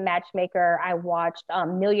Indian Matchmaker. I watched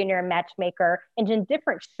Millionaire Matchmaker, and in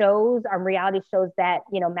different shows, reality shows that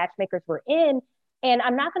matchmakers were in. And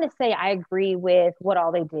I'm not going to say I agree with what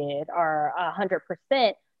all they did or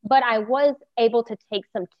 100%, but I was able to take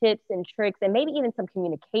some tips and tricks and maybe even some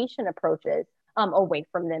communication approaches away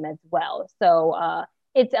from them as well. So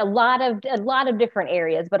it's a lot of different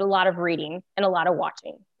areas, but a lot of reading and a lot of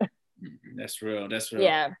watching. That's real. That's real.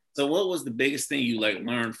 Yeah. So what was the biggest thing you like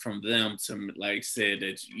learned from them to like say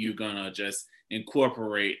that you're gonna just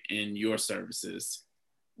incorporate in your services?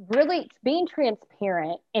 Really being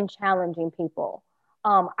transparent and challenging people.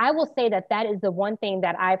 I will say that that is the one thing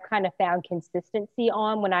that I've kind of found consistency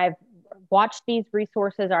on when I've watched these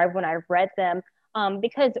resources or when I've read them.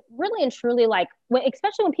 Because really and truly, like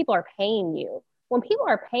especially when people are paying you,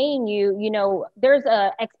 there's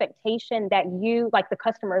a expectation that you like the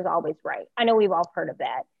customer is always right. I know we've all heard of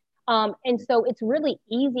that. And so it's really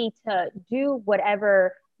easy to do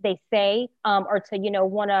whatever they say, or to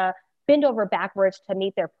want to bend over backwards to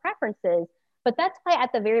meet their preferences. But that's why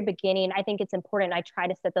at the very beginning, I think it's important I try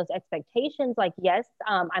to set those expectations like, yes,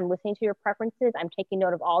 I'm listening to your preferences. I'm taking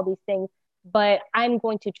note of all these things, but I'm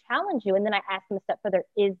going to challenge you. And then I ask them a step further,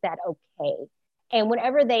 is that okay? And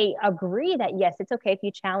whenever they agree that, yes, it's okay if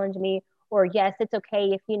you challenge me, or yes, it's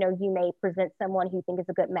okay if, you may present someone who you think is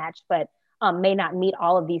a good match, but may not meet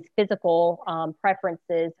all of these physical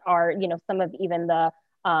preferences or, some of even the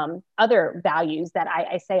other values that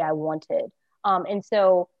I say I wanted. And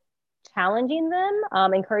so challenging them,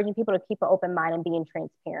 encouraging people to keep an open mind and being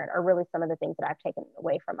transparent are really some of the things that I've taken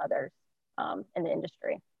away from others in the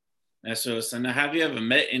industry. That's so. So now, have you ever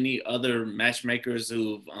met any other matchmakers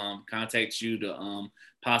who've contacted you to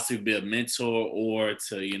possibly be a mentor or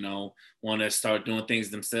to want to start doing things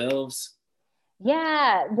themselves?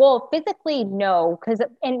 Yeah, well, physically, no,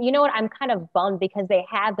 and you know what? I'm kind of bummed because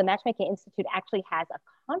the Matchmaking Institute actually has a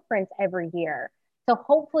conference every year. So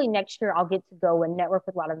hopefully next year I'll get to go and network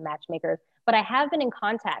with a lot of matchmakers. But I have been in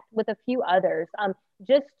contact with a few others,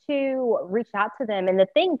 just to reach out to them. And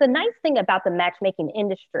the nice thing about the matchmaking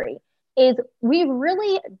industry is we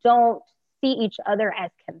really don't see each other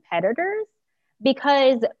as competitors,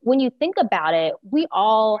 because when you think about it, we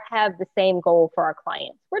all have the same goal for our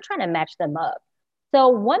clients. We're trying to match them up. So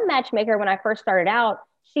one matchmaker, when I first started out,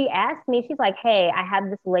 she asked me, she's like, hey, I have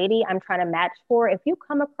this lady I'm trying to match for. If you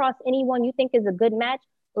come across anyone you think is a good match,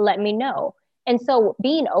 let me know. And so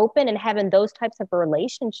being open and having those types of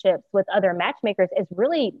relationships with other matchmakers is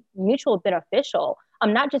really mutual beneficial.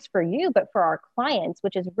 Not just for you, but for our clients,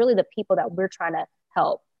 which is really the people that we're trying to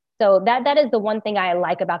help. So that is the one thing I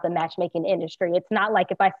like about the matchmaking industry. It's not like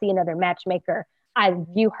if I see another matchmaker, I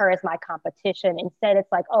view her as my competition. Instead,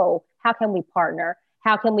 it's like, oh, how can we partner?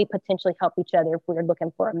 How can we potentially help each other if we're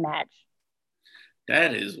looking for a match?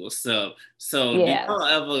 That is what's up. So, do Yeah. y'all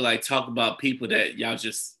ever like talk about people that y'all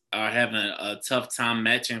just are having a tough time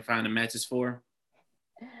matching, finding matches for?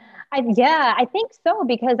 Yeah, I think so,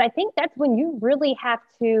 because I think that's when you really have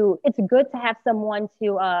to. It's good to have someone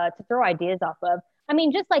to throw ideas off of. I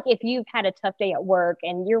mean, just like if you've had a tough day at work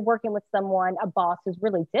and you're working with someone, a boss who's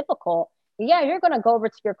really difficult, yeah, you're gonna go over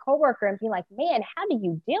to your coworker and be like, "Man, how do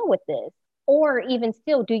you deal with this?" Or even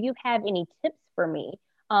still, do you have any tips for me?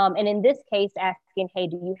 And in this case, asking, "Hey,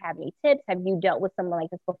 do you have any tips? Have you dealt with someone like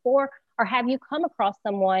this before, or have you come across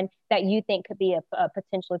someone that you think could be a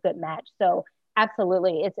potentially good match?" So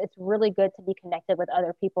absolutely. It's really good to be connected with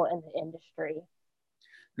other people in the industry.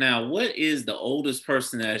 Now, what is the oldest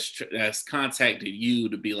person that's contacted you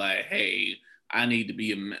to be like, hey, I need to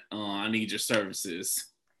be I need your services?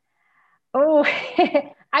 Oh,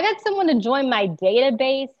 I got someone to join my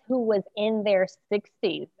database who was in their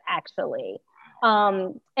 60s actually.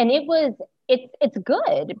 And it's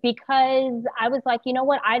good because I was like, you know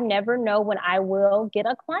what? I never know when I will get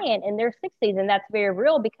a client in their 60s. And that's very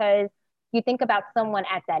real because you think about someone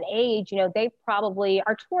at that age, they probably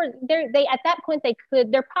are toward they at that point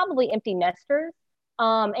they're probably empty nesters.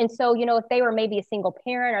 And so, if they were maybe a single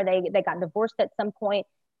parent or they got divorced at some point,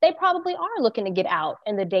 they probably are looking to get out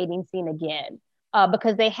in the dating scene again,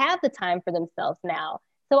 because they have the time for themselves now.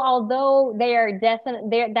 So although they are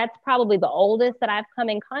definitely that's probably the oldest that I've come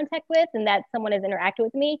in contact with and that someone has interacted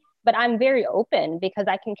with me. But I'm very open because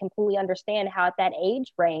I can completely understand how at that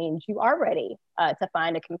age range you are ready to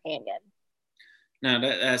find a companion. No,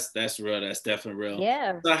 that's real. That's definitely real.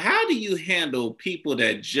 Yeah. So, how do you handle people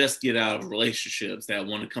that just get out of relationships that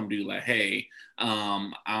want to come to you like, hey,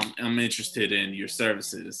 I'm interested in your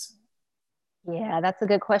services? Yeah, that's a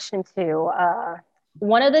good question too.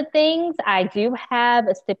 One of the things I do have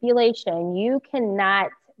a stipulation: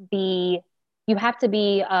 be, you have to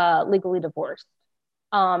be legally divorced.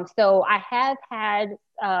 So I have had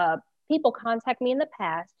people contact me in the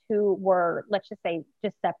past who were, let's just say,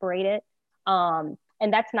 just separated. And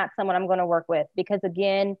that's not someone I'm going to work with because,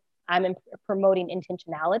 again, promoting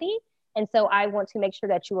intentionality. And so I want to make sure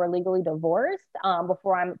that you are legally divorced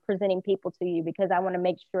before I'm presenting people to you because I want to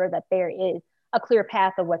make sure that there is a clear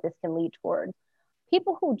path of what this can lead towards.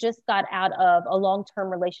 People who just got out of a long-term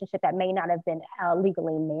relationship that may not have been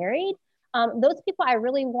legally married, those people I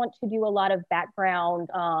really want to do a lot of background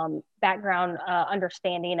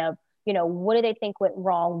understanding of, what do they think went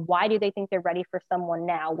wrong? Why do they think they're ready for someone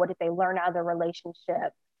now? What did they learn out of the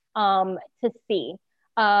relationship? To see,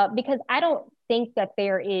 because I don't think that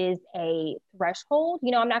there is a threshold.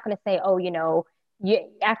 I'm not going to say, oh,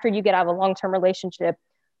 after you get out of a long-term relationship,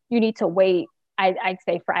 you need to wait. I'd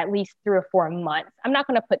say for at least 3 or 4 months. I'm not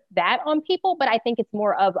going to put that on people, but I think it's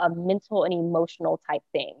more of a mental and emotional type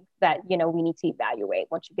thing that, we need to evaluate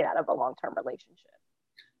once you get out of a long-term relationship.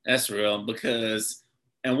 That's real because,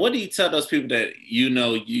 and what do you tell those people that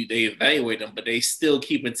they evaluate them, but they still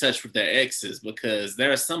keep in touch with their exes? Because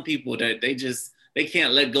there are some people that they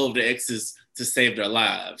can't let go of their exes to save their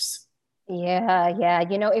lives. Yeah, yeah.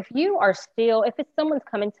 If it's someone's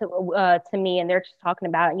coming to me and they're just talking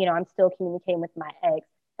about, I'm still communicating with my ex,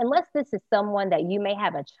 unless this is someone that you may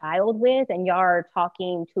have a child with and y'all are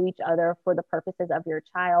talking to each other for the purposes of your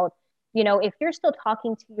child, if you're still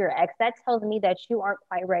talking to your ex, that tells me that you aren't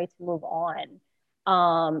quite ready to move on.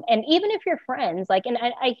 And even if you're friends, like, and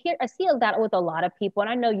I see that with a lot of people, and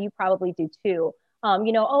I know you probably do too.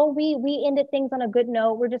 Oh, we ended things on a good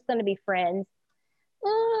note. We're just going to be friends.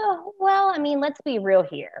 Well, I mean, let's be real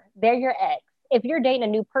here. They're your ex. If you're dating a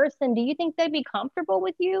new person, do you think they'd be comfortable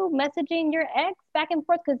with you messaging your ex back and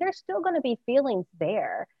forth? Because there's still going to be feelings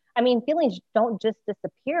there. I mean, feelings don't just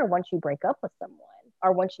disappear once you break up with someone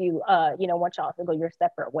or once y'all go your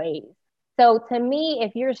separate ways. So to me,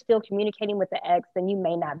 if you're still communicating with the ex, then you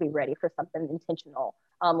may not be ready for something intentional,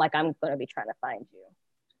 like I'm going to be trying to find you.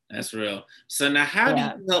 That's real. So now, how do you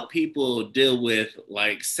Yeah. help people deal with,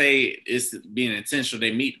 like, say it's being intentional,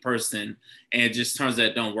 they meet the person and it just turns out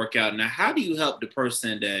it don't work out. Now, how do you help the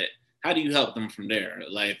person that? How do you help them from there?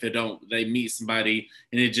 Like, if they meet somebody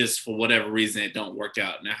and it just for whatever reason it don't work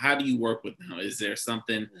out. Now, how do you work with them? Is there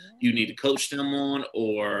something you need to coach them on,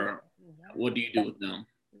 or what do you do Yeah. with them?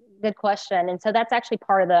 Good question. And so that's actually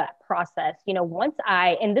part of the process.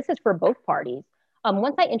 And this is for both parties,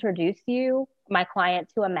 once I introduce my client,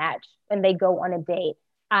 to a match and they go on a date,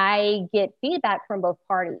 I get feedback from both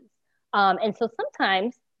parties. And so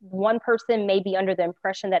sometimes one person may be under the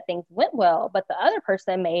impression that things went well, but the other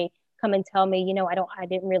person may come and tell me, I don't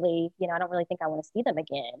really think I want to see them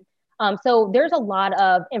again. So there's a lot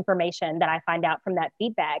of information that I find out from that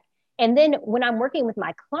feedback. And then when I'm working with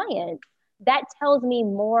my clients, that tells me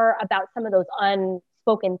more about some of those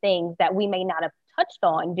unspoken things that we may not have touched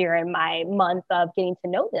on during my month of getting to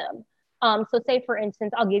know them. So, say for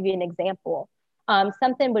instance, I'll give you an example.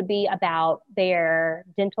 Something would be about their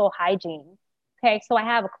dental hygiene. Okay, so I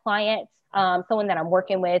have a client, someone that I'm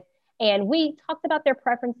working with, and we talked about their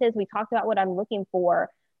preferences. We talked about what I'm looking for,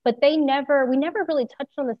 but we never really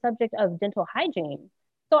touched on the subject of dental hygiene.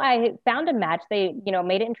 So I found a match. They,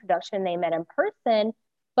 made an introduction. They met in person,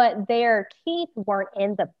 but their teeth weren't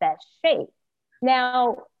in the best shape.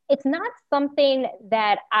 Now, it's not something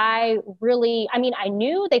that I mean, I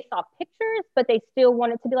knew they saw pictures, but they still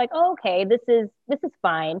wanted to be like, oh, okay, this is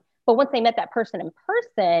fine. But once they met that person in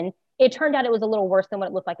person, it turned out it was a little worse than what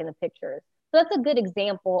it looked like in the pictures. So that's a good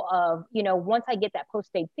example of, once I get that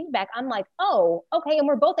post date feedback, I'm like, oh, okay. And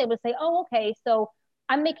we're both able to say, oh, okay. So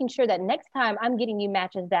I'm making sure that next time I'm getting you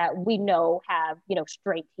matches that we know have,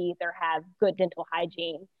 straight teeth or have good dental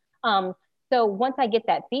hygiene. Um, so once I get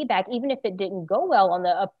that feedback, even if it didn't go well on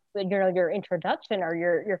your introduction or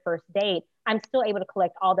your first date, I'm still able to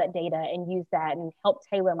collect all that data and use that and help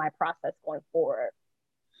tailor my process going forward.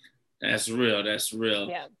 That's real. That's real.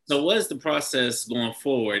 Yeah. So what is the process going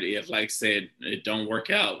forward if, like said, it don't work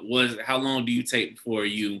out? How long do you take before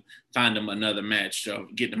you find them another match or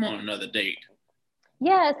get them on another date?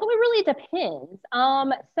 Yeah, so it really depends.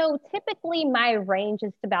 So typically my range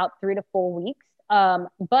is about 3 to 4 weeks.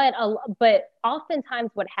 But oftentimes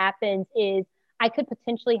what happens is I could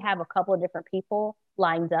potentially have a couple of different people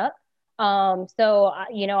lined up. I'm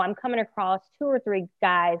coming across 2 or 3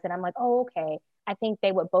 guys, and I'm like, oh, okay, I think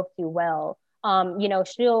they would both do well. I'll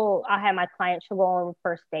have my client, she'll go on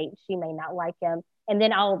first date. She may not like him. And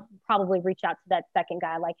then I'll probably reach out to that second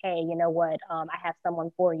guy, like, hey, you know what? I have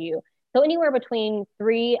someone for you. So anywhere between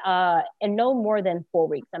 3 and no more than 4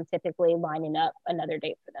 weeks, I'm typically lining up another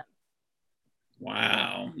date for them.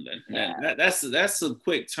 Wow, Yeah. that's a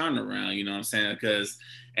quick turnaround. You know what I'm saying?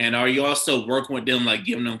 And are you also working with them, like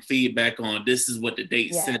giving them feedback on this is what the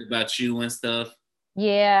date Yeah. said about you and stuff?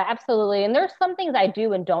 Yeah, absolutely. And there's some things I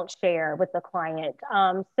do and don't share with the client.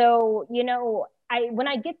 When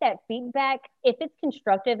I get that feedback, if it's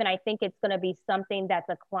constructive and I think it's going to be something that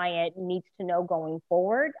the client needs to know going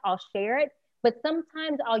forward, I'll share it. But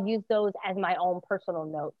sometimes I'll use those as my own personal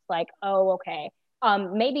notes, like, oh, okay,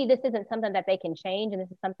 maybe this isn't something that they can change, and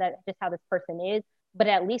this is something that just how this person is. But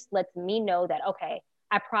at least lets me know that okay,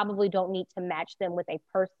 I probably don't need to match them with a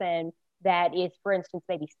person that is, for instance,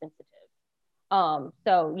 maybe sensitive.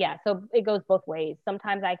 So yeah, so it goes both ways.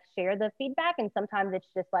 Sometimes I share the feedback and sometimes it's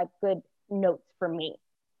just like good notes for me.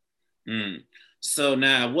 Mm. So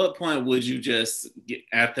now, at what point would you just get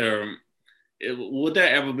after? Would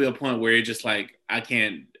there ever be a point where you're just like, I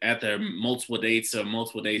can't, after multiple dates,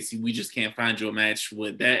 we just can't find you a match?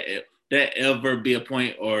 Would that ever be a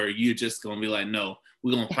point, or you just gonna be like, no,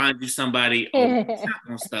 we're gonna find you somebody, or it's not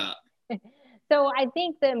gonna stop? So I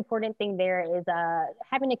think the important thing there is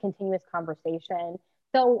having a continuous conversation.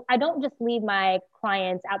 So I don't just leave my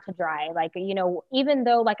clients out to dry. Like, even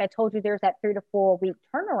though, like I told you, there's that 3 to 4 week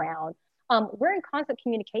turnaround, we're in constant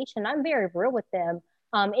communication. I'm very real with them.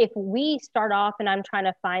 If we start off and I'm trying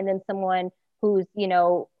to find them someone who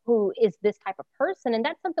is this type of person, and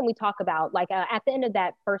that's something we talk about. Like at the end of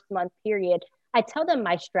that first month period, I tell them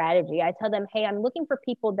my strategy. I tell them, hey, I'm looking for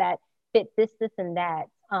people that fit this, and that.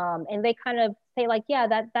 And they kind of say like, yeah,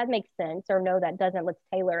 that makes sense, or no, that doesn't. Let's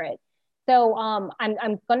tailor it. So I'm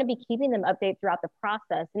going to be keeping them updated throughout the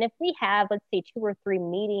process. And if we have, let's say, 2 or 3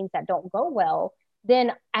 meetings that don't go well,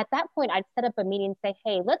 then at that point I'd set up a meeting and say,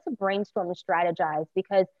 hey, let's brainstorm and strategize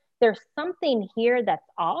because there's something here that's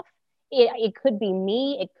off. It could be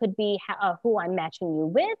me. It could be who I'm matching you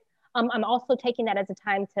with. I'm also taking that as a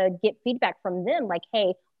time to get feedback from them, like,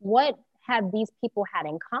 hey, what have these people had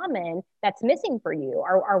in common that's missing for you,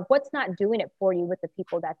 or what's not doing it for you with the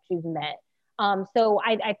people that you've met. So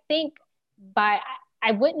I think by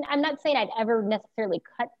I wouldn't. I'm not saying I'd ever necessarily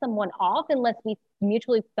cut someone off unless we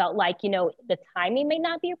mutually felt like the timing may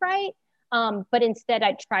not be right. But instead,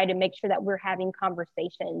 I try to make sure that we're having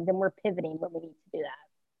conversations and we're pivoting when we need to do that.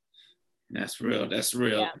 That's real. That's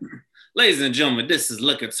real. Yeah. Ladies and gentlemen, this is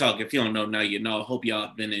Liquor Talk. If you don't know now, you know. I hope y'all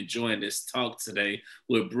have been enjoying this talk today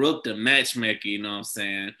with Brooke, the matchmaker. You know what I'm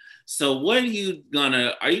saying? So, are you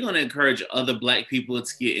gonna encourage other Black people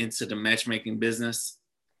to get into the matchmaking business?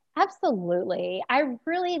 Absolutely. I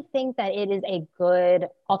really think that it is a good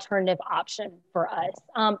alternative option for us.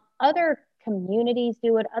 Other communities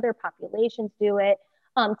do it, other populations do it.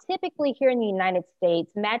 Typically, here in the United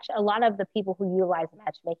States, a lot of the people who utilize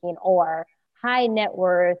matchmaking are high net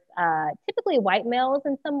worth, typically white males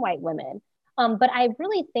and some white women. But I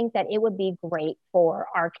really think that it would be great for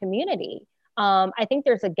our community. I think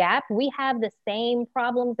there's a gap. We have the same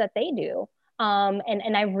problems that they do.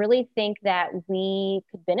 And I really think that we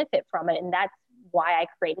could benefit from it. And that's why I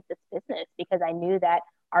created this business because I knew that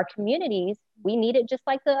our communities, we need it just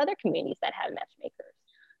like the other communities that have matchmakers.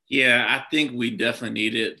 Yeah, I think we definitely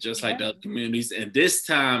need it, just like Yeah. the other communities. And this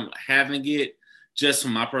time, having it, just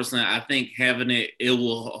from my personal, I think having it, it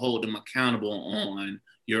will hold them accountable on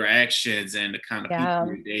your actions and the kind of people Yeah.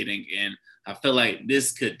 you're dating. And I feel like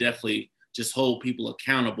this could definitely just hold people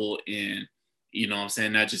accountable and, you know what I'm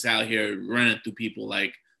saying, not just out here running through people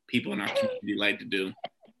like people in our community like to do.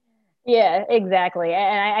 Yeah, exactly.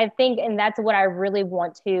 And I think, and that's what I really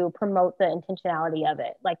want to promote the intentionality of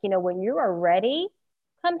it. Like, when you are ready,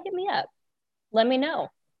 come hit me up. Let me know.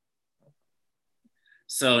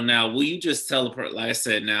 So now, will you just tell the person, like I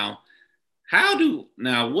said, now,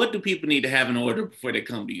 What do people need to have in order before they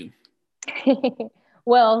come to you?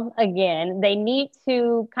 Well, again, they need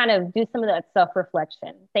to kind of do some of that self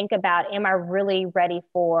reflection. Think about, am I really ready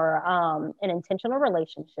for an intentional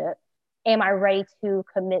relationship? Am I ready to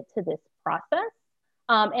commit to this process?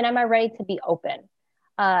 And am I ready to be open?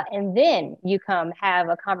 And then you come have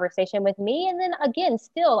a conversation with me. And then again,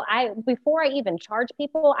 still, before I even charge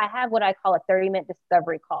people, I have what I call a 30-minute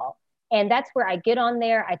discovery call. And that's where I get on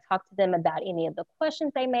there. I talk to them about any of the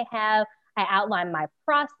questions they may have. I outline my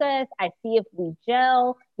process. I see if we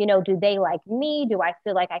gel. Do they like me? Do I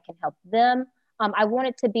feel like I can help them? I want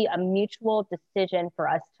it to be a mutual decision for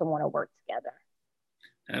us to want to work together.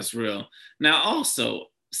 That's real. Now, also,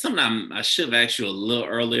 something I should have asked you a little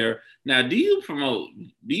earlier. Now, do you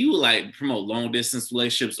like promote long distance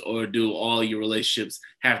relationships, or do all your relationships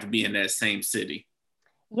have to be in that same city?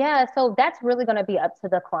 Yeah, so that's really going to be up to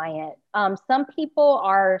the client. Some people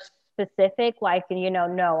are specific, like,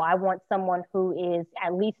 no, I want someone who is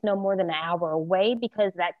at least no more than an hour away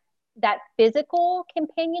because that physical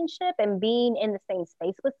companionship and being in the same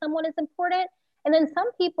space with someone is important. And then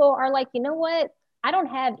some people are like, you know what? I don't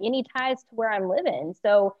have any ties to where I'm living.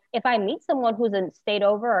 So if I meet someone who's a state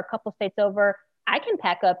over or a couple states over, I can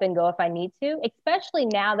pack up and go if I need to, especially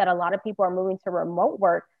now that a lot of people are moving to remote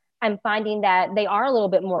work. I'm finding that they are a little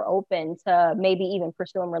bit more open to maybe even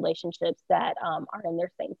pursuing relationships that aren't in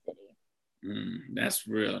their same city. That's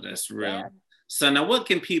real. That's real. Yeah. So now, what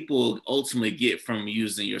can people ultimately get from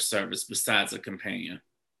using your service besides a companion?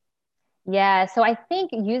 Yeah. So I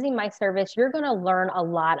think using my service, you're going to learn a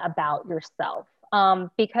lot about yourself.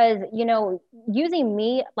 Because, using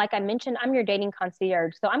me, like I mentioned, I'm your dating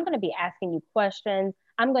concierge. So I'm going to be asking you questions.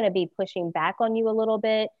 I'm going to be pushing back on you a little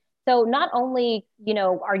bit. So not only,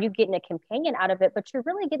 are you getting a companion out of it, but you're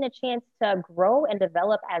really getting a chance to grow and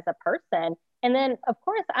develop as a person. And then, of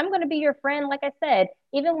course, I'm going to be your friend. Like I said,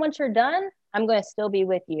 even once you're done, I'm going to still be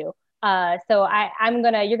with you. You're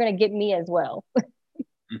going to get me as well.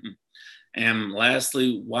 And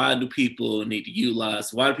lastly, why do people in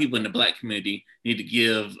the Black community need to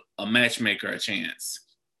give a matchmaker a chance?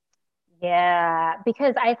 Yeah,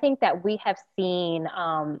 because I think that we have seen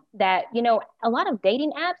that a lot of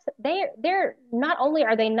dating apps they're not only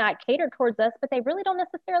are they not catered towards us, but they really don't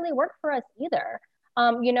necessarily work for us either.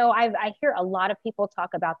 I hear a lot of people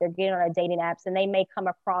talk about they're getting on a dating apps and they may come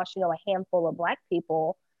across a handful of Black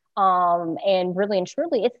people, and really and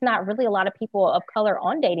truly, it's not really a lot of people of color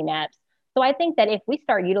on dating apps. So I think that if we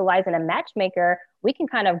start utilizing a matchmaker, we can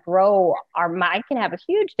kind of grow I can have a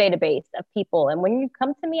huge database of people. And when you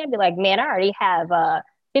come to me, I'd be like, man, I already have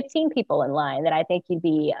 15 people in line that I think you'd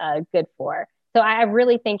be good for. So I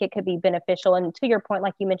really think it could be beneficial. And to your point,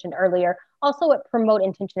 like you mentioned earlier, also it promote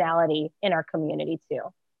intentionality in our community too.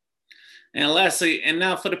 And lastly, and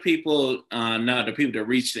now for the people that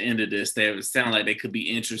reach the end of this, they sound like they could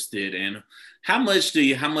be interested. And how much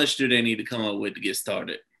do they need to come up with to get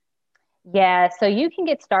started? Yeah, so you can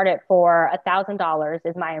get started for $1,000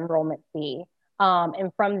 is my enrollment fee.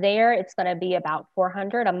 And from there, it's going to be about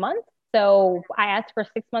 400 a month. So I asked for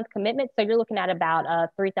 6 month commitment. So you're looking at about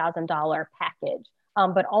a $3,000 package,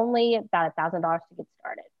 but only about $1,000 to get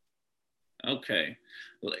started. Okay.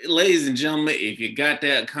 Ladies and gentlemen, if you got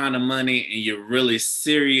that kind of money and you're really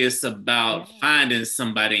serious about Yeah, finding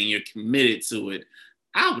somebody and you're committed to it,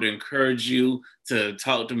 I would encourage you to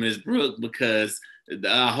talk to Ms. Brooke, because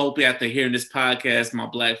I hope after hearing this podcast, my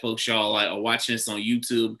Black folks, y'all like are watching this on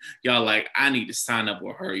YouTube. Y'all like, I need to sign up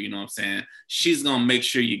with her. You know what I'm saying? She's gonna make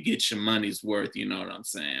sure you get your money's worth. You know what I'm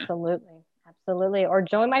saying? absolutely. Absolutely. Or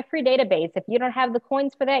join my free database. If you don't have the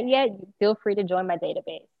coins for that yet, feel free to join my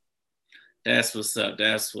database. That's what's up.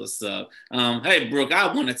 That's what's up. Hey, Brooke,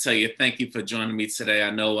 I want to tell you thank you for joining me today. I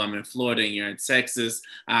know I'm in Florida and you're in Texas.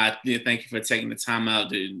 I thank you for taking the time out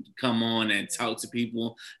to come on and talk to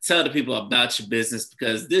people, tell the people about your business,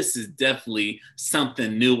 because this is definitely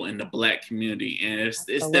something new in the Black community, and it's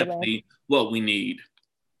Absolutely. definitely what we need.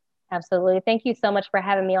 Absolutely. Thank you so much for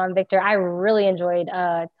having me on, Victor. I really enjoyed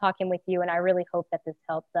talking with you, and I really hope that this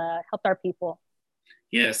helped our people.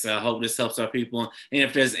 Yes, I hope this helps our people. And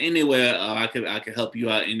if there's anywhere I could help you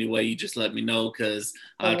out anyway, you just let me know. Because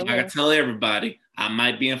like I Absolutely. tell everybody, I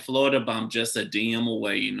might be in Florida, but I'm just a DM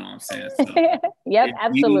away. You know what I'm saying? So Yep, if you need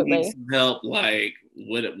absolutely. some help, like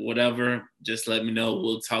whatever, just let me know.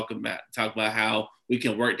 We'll talk about how we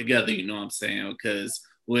can work together. You know what I'm saying? Because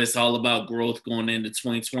it's all about growth going into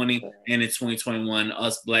 2020 Absolutely. and in 2021.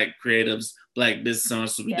 Us Black creatives, Black business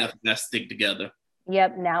owners, so we Yes. definitely got to stick together.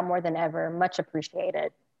 Yep, now more than ever. Much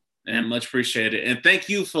appreciated. And much appreciated. And thank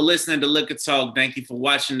you for listening to Liquor Talk. Thank you for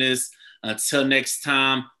watching this. Until next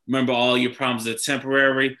time, remember all your problems are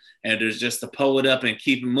temporary, and there's just to pull it up and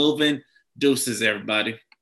keep it moving. Deuces, everybody.